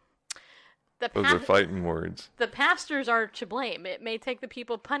are fighting words. The pastors are to blame. It may take the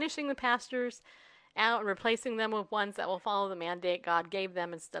people punishing the pastors out and replacing them with ones that will follow the mandate God gave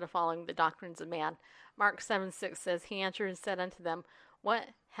them instead of following the doctrines of man. Mark 7:6 says, He answered and said unto them, What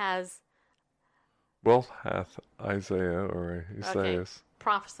hath Isaiah or Isaias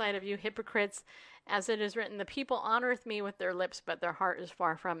prophesied of you hypocrites? As it is written, the people honoreth me with their lips, but their heart is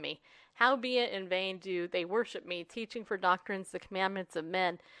far from me. Howbeit in vain do they worship me, teaching for doctrines the commandments of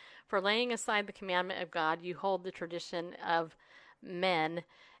men. For laying aside the commandment of God, you hold the tradition of men,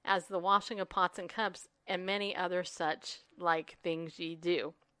 as the washing of pots and cups, and many other such like things ye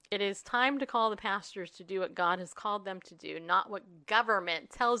do. It is time to call the pastors to do what God has called them to do, not what government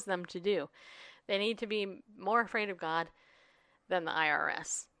tells them to do. They need to be more afraid of God than the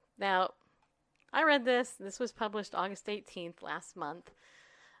IRS. Now, I read this. This was published August 18th last month.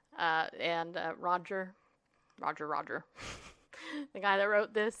 And Roger, the guy that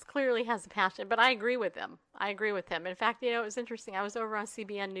wrote this, clearly has a passion, but I agree with him. In fact, it was interesting. I was over on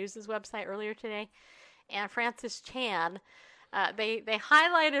CBN News' website earlier today, and Francis Chan, they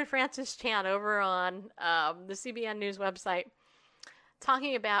highlighted Francis Chan over on the CBN News website,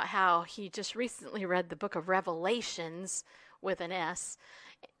 talking about how he just recently read the book of Revelations with an S,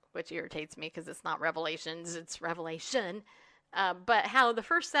 which irritates me because it's not Revelations, it's Revelation. But how the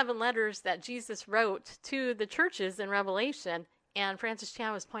first 7 letters that Jesus wrote to the churches in Revelation, and Francis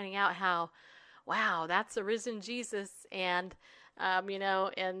Chan was pointing out how, wow, that's the risen Jesus, and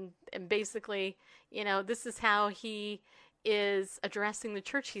and basically, this is how he is addressing the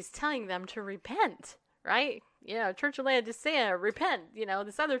church. He's telling them to repent, right? Church of Laodicea, repent.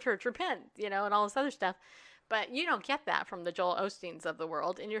 This other church, repent. And all this other stuff. But you don't get that from the Joel Osteens of the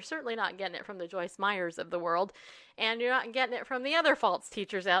world, and you're certainly not getting it from the Joyce Meyers of the world, and you're not getting it from the other false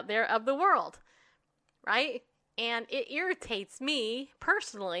teachers out there of the world, right? And it irritates me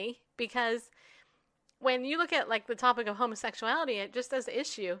personally, because when you look at like the topic of homosexuality, just as an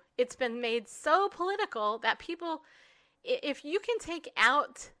issue, it's been made so political that people, if you can take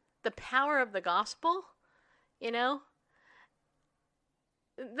out the power of the gospel, then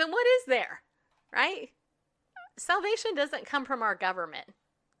what is there, right? Salvation doesn't come from our government.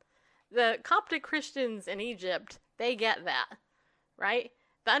 The Coptic Christians in Egypt, they get that, right?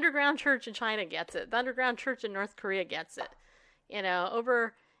 The underground church in China gets it. The underground church in North Korea gets it.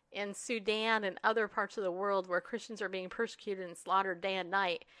 Over in Sudan and other parts of the world where Christians are being persecuted and slaughtered day and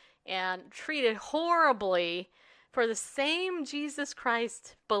night and treated horribly for the same Jesus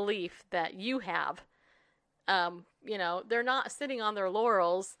Christ belief that you have. They're not sitting on their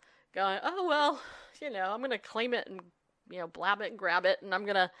laurels going, oh, well, I'm going to claim it and, blab it and grab it, and I'm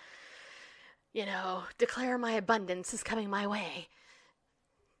going to, declare my abundance is coming my way.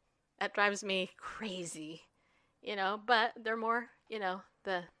 That drives me crazy, but they're more,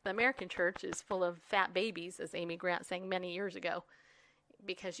 the American church is full of fat babies, as Amy Grant sang many years ago,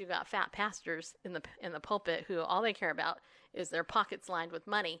 because you got fat pastors in the pulpit who all they care about is their pockets lined with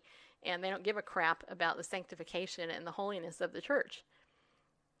money, and they don't give a crap about the sanctification and the holiness of the church.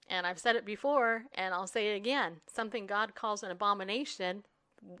 And I've said it before, and I'll say it again. Something God calls an abomination,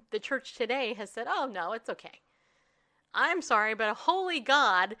 the church today has said, oh, no, it's okay. I'm sorry, but a holy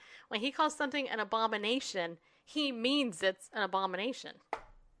God, when he calls something an abomination, he means it's an abomination.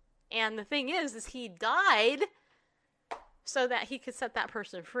 And the thing is he died so that he could set that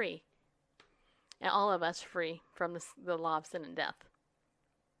person free. And all of us free from the law of sin and death.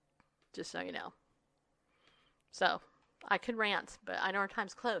 just so you know. So, I could rant, but I know our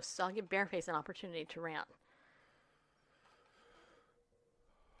time's close, so I'll give Bareface an opportunity to rant.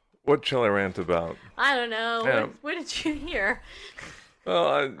 What shall I rant about? I don't know. Yeah. What did you hear?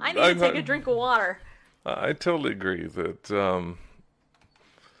 Well, I need to take a drink of water. I totally agree that,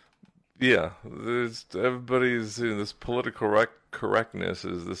 there's everybody's, this political correctness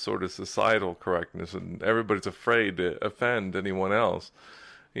is this sort of societal correctness, and everybody's afraid to offend anyone else.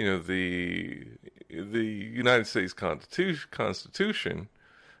 The United States Constitution,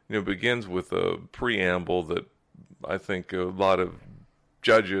 begins with a preamble that I think a lot of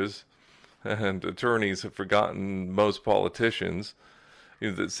judges and attorneys have forgotten, most politicians,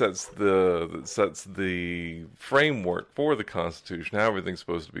 that sets the framework for the Constitution, how everything's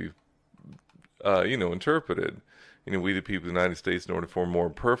supposed to be, interpreted. We the people of the United States, in order to form more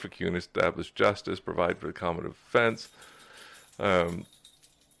perfect union, establish justice, provide for the common defense,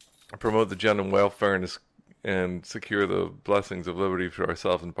 promote the general welfare and secure the blessings of liberty for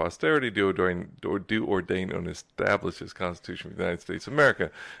ourselves and posterity, do ordain and establish this Constitution of the United States of America.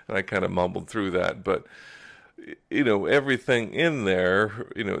 And I kind of mumbled through that, but everything in there,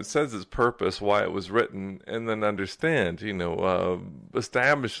 it says its purpose, why it was written, and then understand,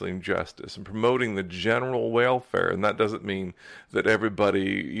 establishing justice and promoting the general welfare. And that doesn't mean that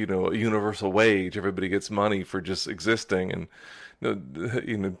everybody, a universal wage, everybody gets money for just existing, and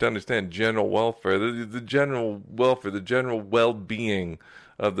to understand general welfare, the general welfare, the general well-being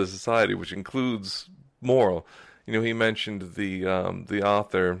of the society, which includes moral. He mentioned the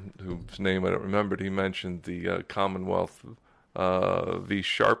author, whose name I don't remember. He mentioned the Commonwealth v.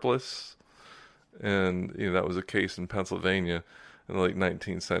 Sharpless, and that was a case in Pennsylvania in the late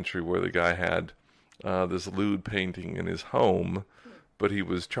 19th century where the guy had this lewd painting in his home, but he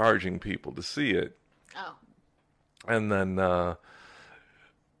was charging people to see it. Oh. And then,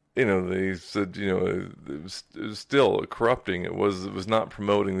 they said, it was still corrupting. It was not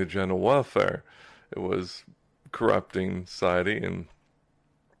promoting the general welfare. It was corrupting society,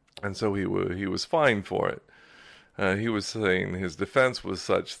 and so he was fined for it. He was saying his defense was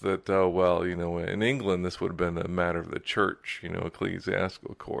such that, in England this would have been a matter of the church,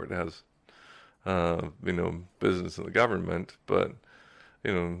 ecclesiastical court has, business in the government, but,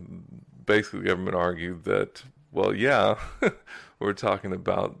 basically the government argued that, we're talking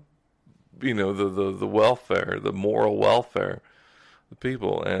about, the welfare, the moral welfare of the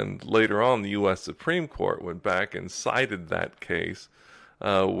people. And later on, the U.S. Supreme Court went back and cited that case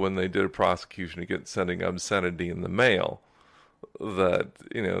when they did a prosecution against sending obscenity in the mail. That,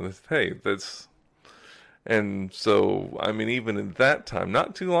 hey, that's... And so, even at that time,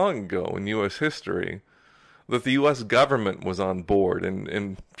 not too long ago in U.S. history, that the U.S. government was on board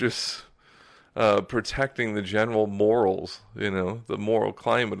and just... protecting the general morals, the moral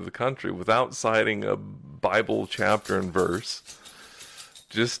climate of the country without citing a Bible chapter and verse,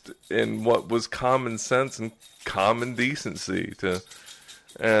 just in what was common sense and common decency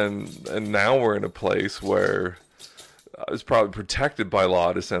and now we're in a place where it's probably protected by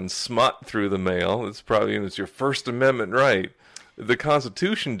law to send smut through the mail. It's probably, it's your First Amendment right. The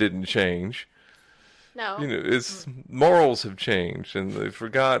Constitution didn't change. No. It's morals have changed, and they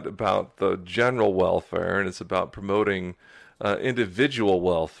forgot about the general welfare, and it's about promoting individual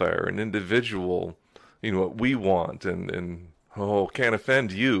welfare and individual, what we want, and can't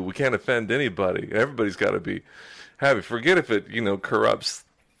offend you. We can't offend anybody. Everybody's got to be happy. Forget if it, corrupts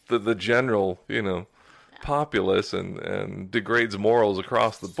the general, populace and degrades morals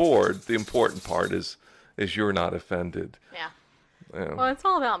across the board. The important part is you're not offended. Yeah. Well, it's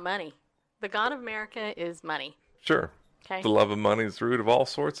all about money. The God of America is money. Sure. Okay. The love of money is the root of all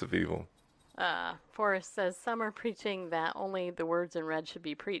sorts of evil. Forrest says, some are preaching that only the words in red should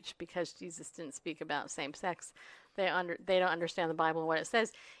be preached because Jesus didn't speak about same sex. They don't understand the Bible and what it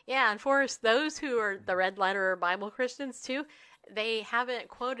says. Yeah, and Forrest, those who are the red letter Bible Christians too, they haven't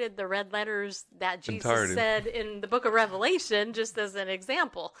quoted the red letters that Jesus said in the book of Revelation, just as an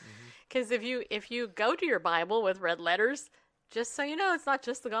example. Because if you go to your Bible with red letters, just so you know, it's not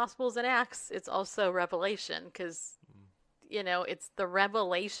just the Gospels and Acts, it's also Revelation, because, it's the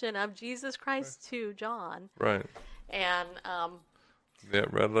revelation of Jesus Christ to John. Right. And, yeah,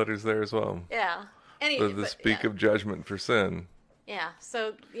 red letters there as well. Yeah. The speak of judgment for sin. Yeah,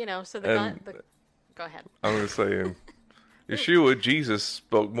 so, go ahead. I'm going to say, Yeshua, Jesus,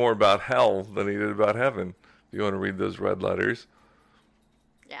 spoke more about hell than he did about heaven. If you want to read those red letters.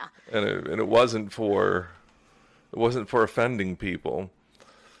 Yeah. And it wasn't for offending people.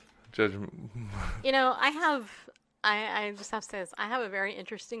 Judgment. I just have to say this. I have a very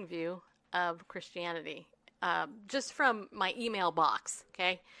interesting view of Christianity, just from my email box.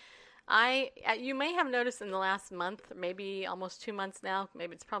 Okay, You may have noticed in the last month, maybe almost 2 months now,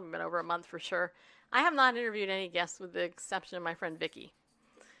 maybe it's probably been over a month for sure, I have not interviewed any guests with the exception of my friend Vicky.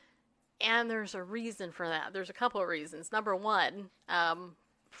 And there's a reason for that. There's a couple of reasons. Number one,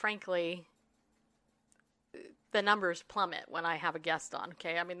 frankly, the numbers plummet when I have a guest on,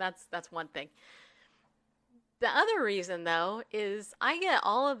 okay? I mean, that's one thing. The other reason, though, is I get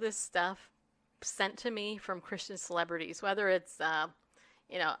all of this stuff sent to me from Christian celebrities, whether it's, a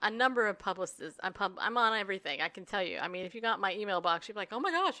number of publicists. I'm on everything, I can tell you. I mean, if you got my email box, you'd be like, oh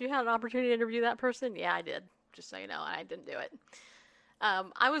my gosh, you had an opportunity to interview that person? Yeah, I did. Just so you know, I didn't do it.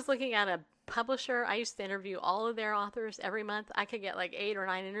 I was looking at a publisher. I used to interview all of their authors every month. I could get like 8 or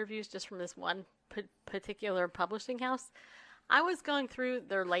 9 interviews just from this one particular publishing house. I was going through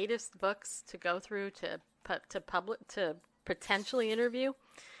their latest books to go through to potentially interview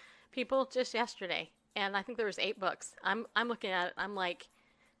people just yesterday, and I think there was 8 books. I'm looking at it. I'm like,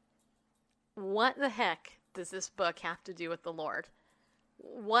 what the heck does this book have to do with the Lord?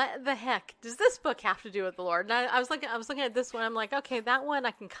 What the heck does this book have to do with the Lord? And I was looking at this one. I'm like, okay, that one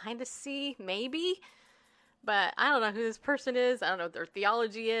I can kind of see maybe, but I don't know who this person is. I don't know what their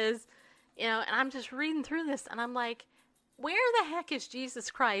theology is, and I'm just reading through this, and I'm like, where the heck is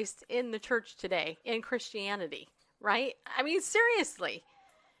Jesus Christ in the church today, in Christianity, right? I mean, seriously.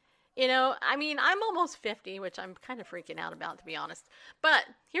 I'm almost 50, which I'm kind of freaking out about, to be honest. But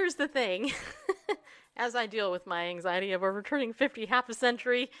here's the thing. As I deal with my anxiety of overturning 50, half a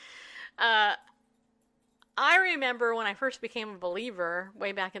century, I remember when I first became a believer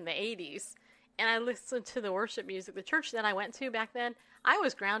way back in the 80s, and I listened to the worship music. The church that I went to back then, I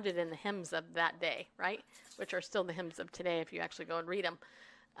was grounded in the hymns of that day, right? Which are still the hymns of today if you actually go and read them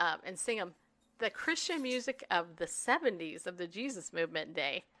and sing them. The Christian music of the 70s, of the Jesus movement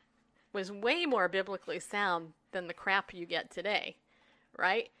day, was way more biblically sound than the crap you get today,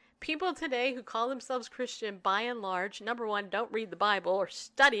 right? People today who call themselves Christian, by and large, number one, don't read the Bible or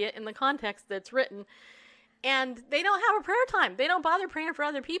study it in the context that it's written, and they don't have a prayer time. They don't bother praying for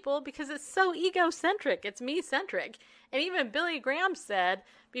other people because it's so egocentric. It's me-centric. And even Billy Graham said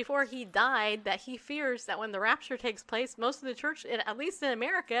before he died that he fears that when the rapture takes place, most of the church, at least in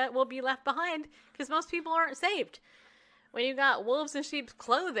America, will be left behind because most people aren't saved. When you got wolves in sheep's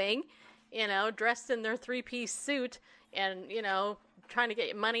clothing, dressed in their 3-piece suit and, trying to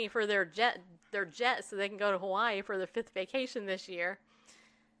get money for their jet so they can go to Hawaii for their 5th vacation this year,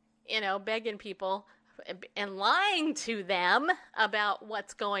 begging people and lying to them about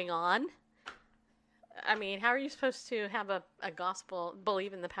what's going on. I mean, how are you supposed to have a gospel,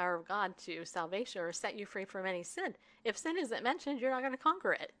 believe in the power of God to salvation or set you free from any sin? If sin isn't mentioned, you're not going to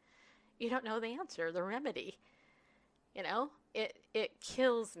conquer it. You don't know the answer, the remedy. It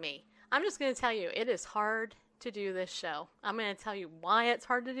kills me. I'm just going to tell you, it is hard to do this show. I'm going to tell you why it's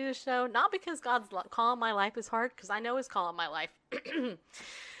hard to do this show. Not because God's call on my life is hard, because I know his call on my life.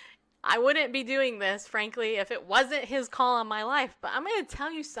 I wouldn't be doing this, frankly, if it wasn't his call on my life. But I'm going to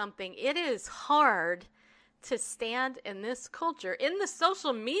tell you something. It is hard to stand in this culture, in the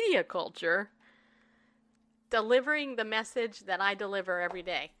social media culture, delivering the message that I deliver every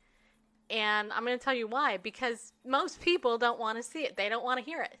day. And I'm going to tell you why. Because most people don't want to see it. They don't want to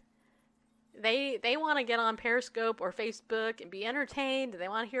hear it. They want to get on Periscope or Facebook and be entertained. They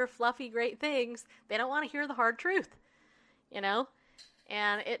want to hear fluffy, great things. They don't want to hear the hard truth,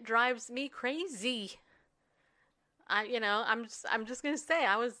 and it drives me crazy. I'm just going to say,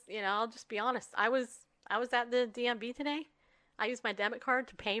 I'll just be honest. I was at the DMV today. I used my debit card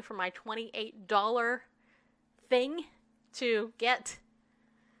to pay for my $28 thing to get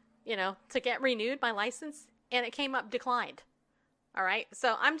renewed, my license, and it came up declined. All right.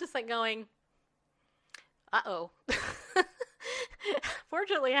 So I'm just like going, uh-oh.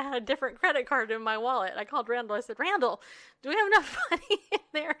 Fortunately, I had a different credit card in my wallet. I called Randall. I said, Randall, do we have enough money in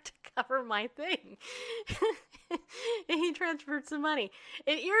there to cover my thing? And he transferred some money.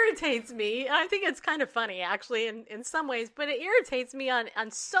 It irritates me. I think it's kind of funny, actually, in some ways, but it irritates me on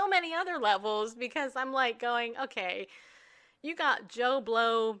so many other levels because I'm like going, okay, you got Joe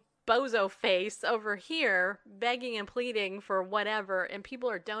Blow bozo face over here begging and pleading for whatever, and people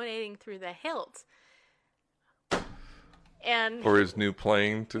are donating through the hilt. And for his new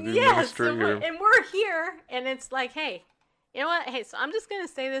plane to do ministry. And we're here, and it's like, hey, you know what? Hey, so I'm just going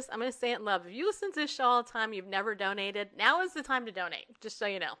to say this. I'm going to say it in love. If you listen to this show all the time, you've never donated, now is the time to donate, just so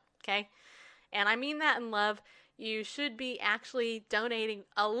you know, okay? And I mean that in love. You should be actually donating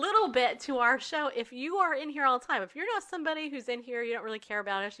a little bit to our show if you are in here all the time. If you're not somebody who's in here, you don't really care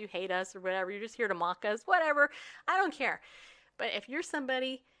about us, you hate us or whatever, you're just here to mock us, whatever, I don't care. But if you're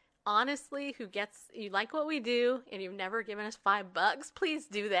somebody, honestly, you like what we do and you've never given us $5, please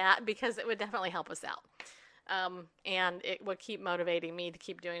do that, because it would definitely help us out. And it would keep motivating me to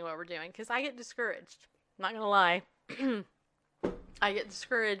keep doing what we're doing, because I get discouraged. I'm not going to lie. I get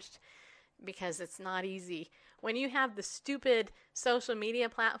discouraged because it's not easy. When you have the stupid social media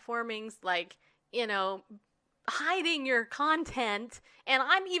platformings, like, hiding your content, and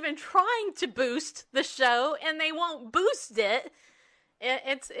I'm even trying to boost the show and they won't boost it.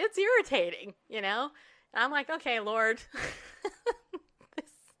 It's irritating, And I'm like, okay, Lord,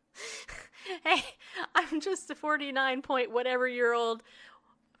 hey, I'm just a 49-point-whatever-year-old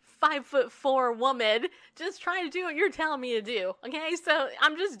 5'4" woman just trying to do what you're telling me to do. Okay, so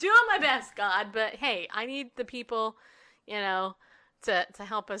I'm just doing my best, God. But hey, I need the people, to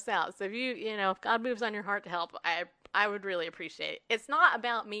help us out. So if if God moves on your heart to help, I would really appreciate it. It's not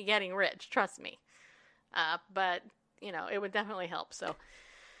about me getting rich, trust me. But it would definitely help. So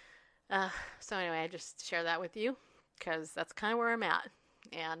anyway, I just share that with you because that's kind of where I'm at.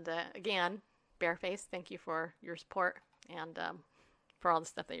 And again, Bareface, thank you for your support and for all the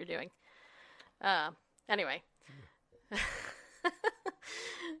stuff that you're doing. Anyway,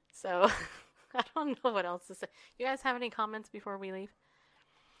 so I don't know what else to say. You guys have any comments before we leave?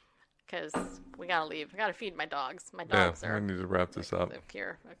 Because we gotta leave. I gotta feed my dogs. My dogs are. I need to wrap this up.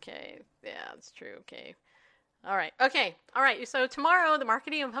 Here. Okay. Yeah, that's true. Okay. All right. Okay. All right. So tomorrow, the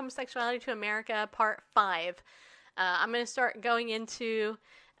marketing of homosexuality to America, part 5. I'm going to start going into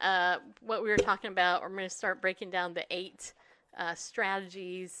what we were talking about. We're going to start breaking down the 8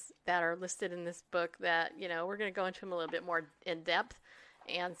 strategies that are listed in this book that, we're going to go into them a little bit more in depth.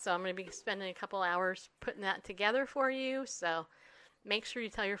 And so I'm going to be spending a couple hours putting that together for you. So make sure you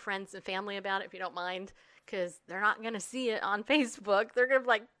tell your friends and family about it if you don't mind, because they're not going to see it on Facebook. They're going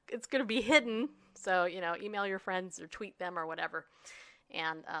to it's going to be hidden. So, email your friends or tweet them or whatever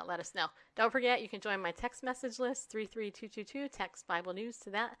and let us know. Don't forget, you can join my text message list, 33222, text Bible News to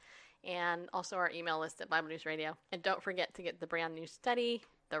that, and also our email list at Bible News Radio. And don't forget to get the brand new study,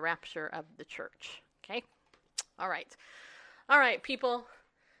 The Rapture of the Church. Okay? All right. All right, people,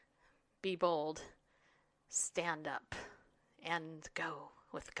 be bold, stand up, and go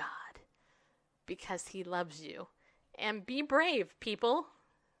with God, because he loves you. And be brave, people.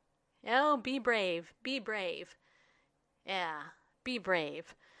 Oh, be brave. Be brave. Yeah, be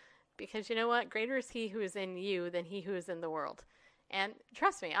brave. Because you know what? Greater is he who is in you than he who is in the world. And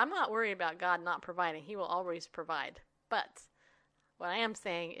trust me, I'm not worried about God not providing. He will always provide. But what I am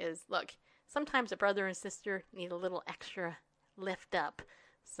saying is, look, sometimes a brother and sister need a little extra lift up.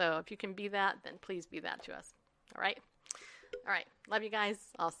 So if you can be that, then please be that to us. All right? All right. Love you guys.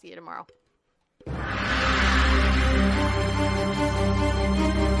 I'll see you tomorrow.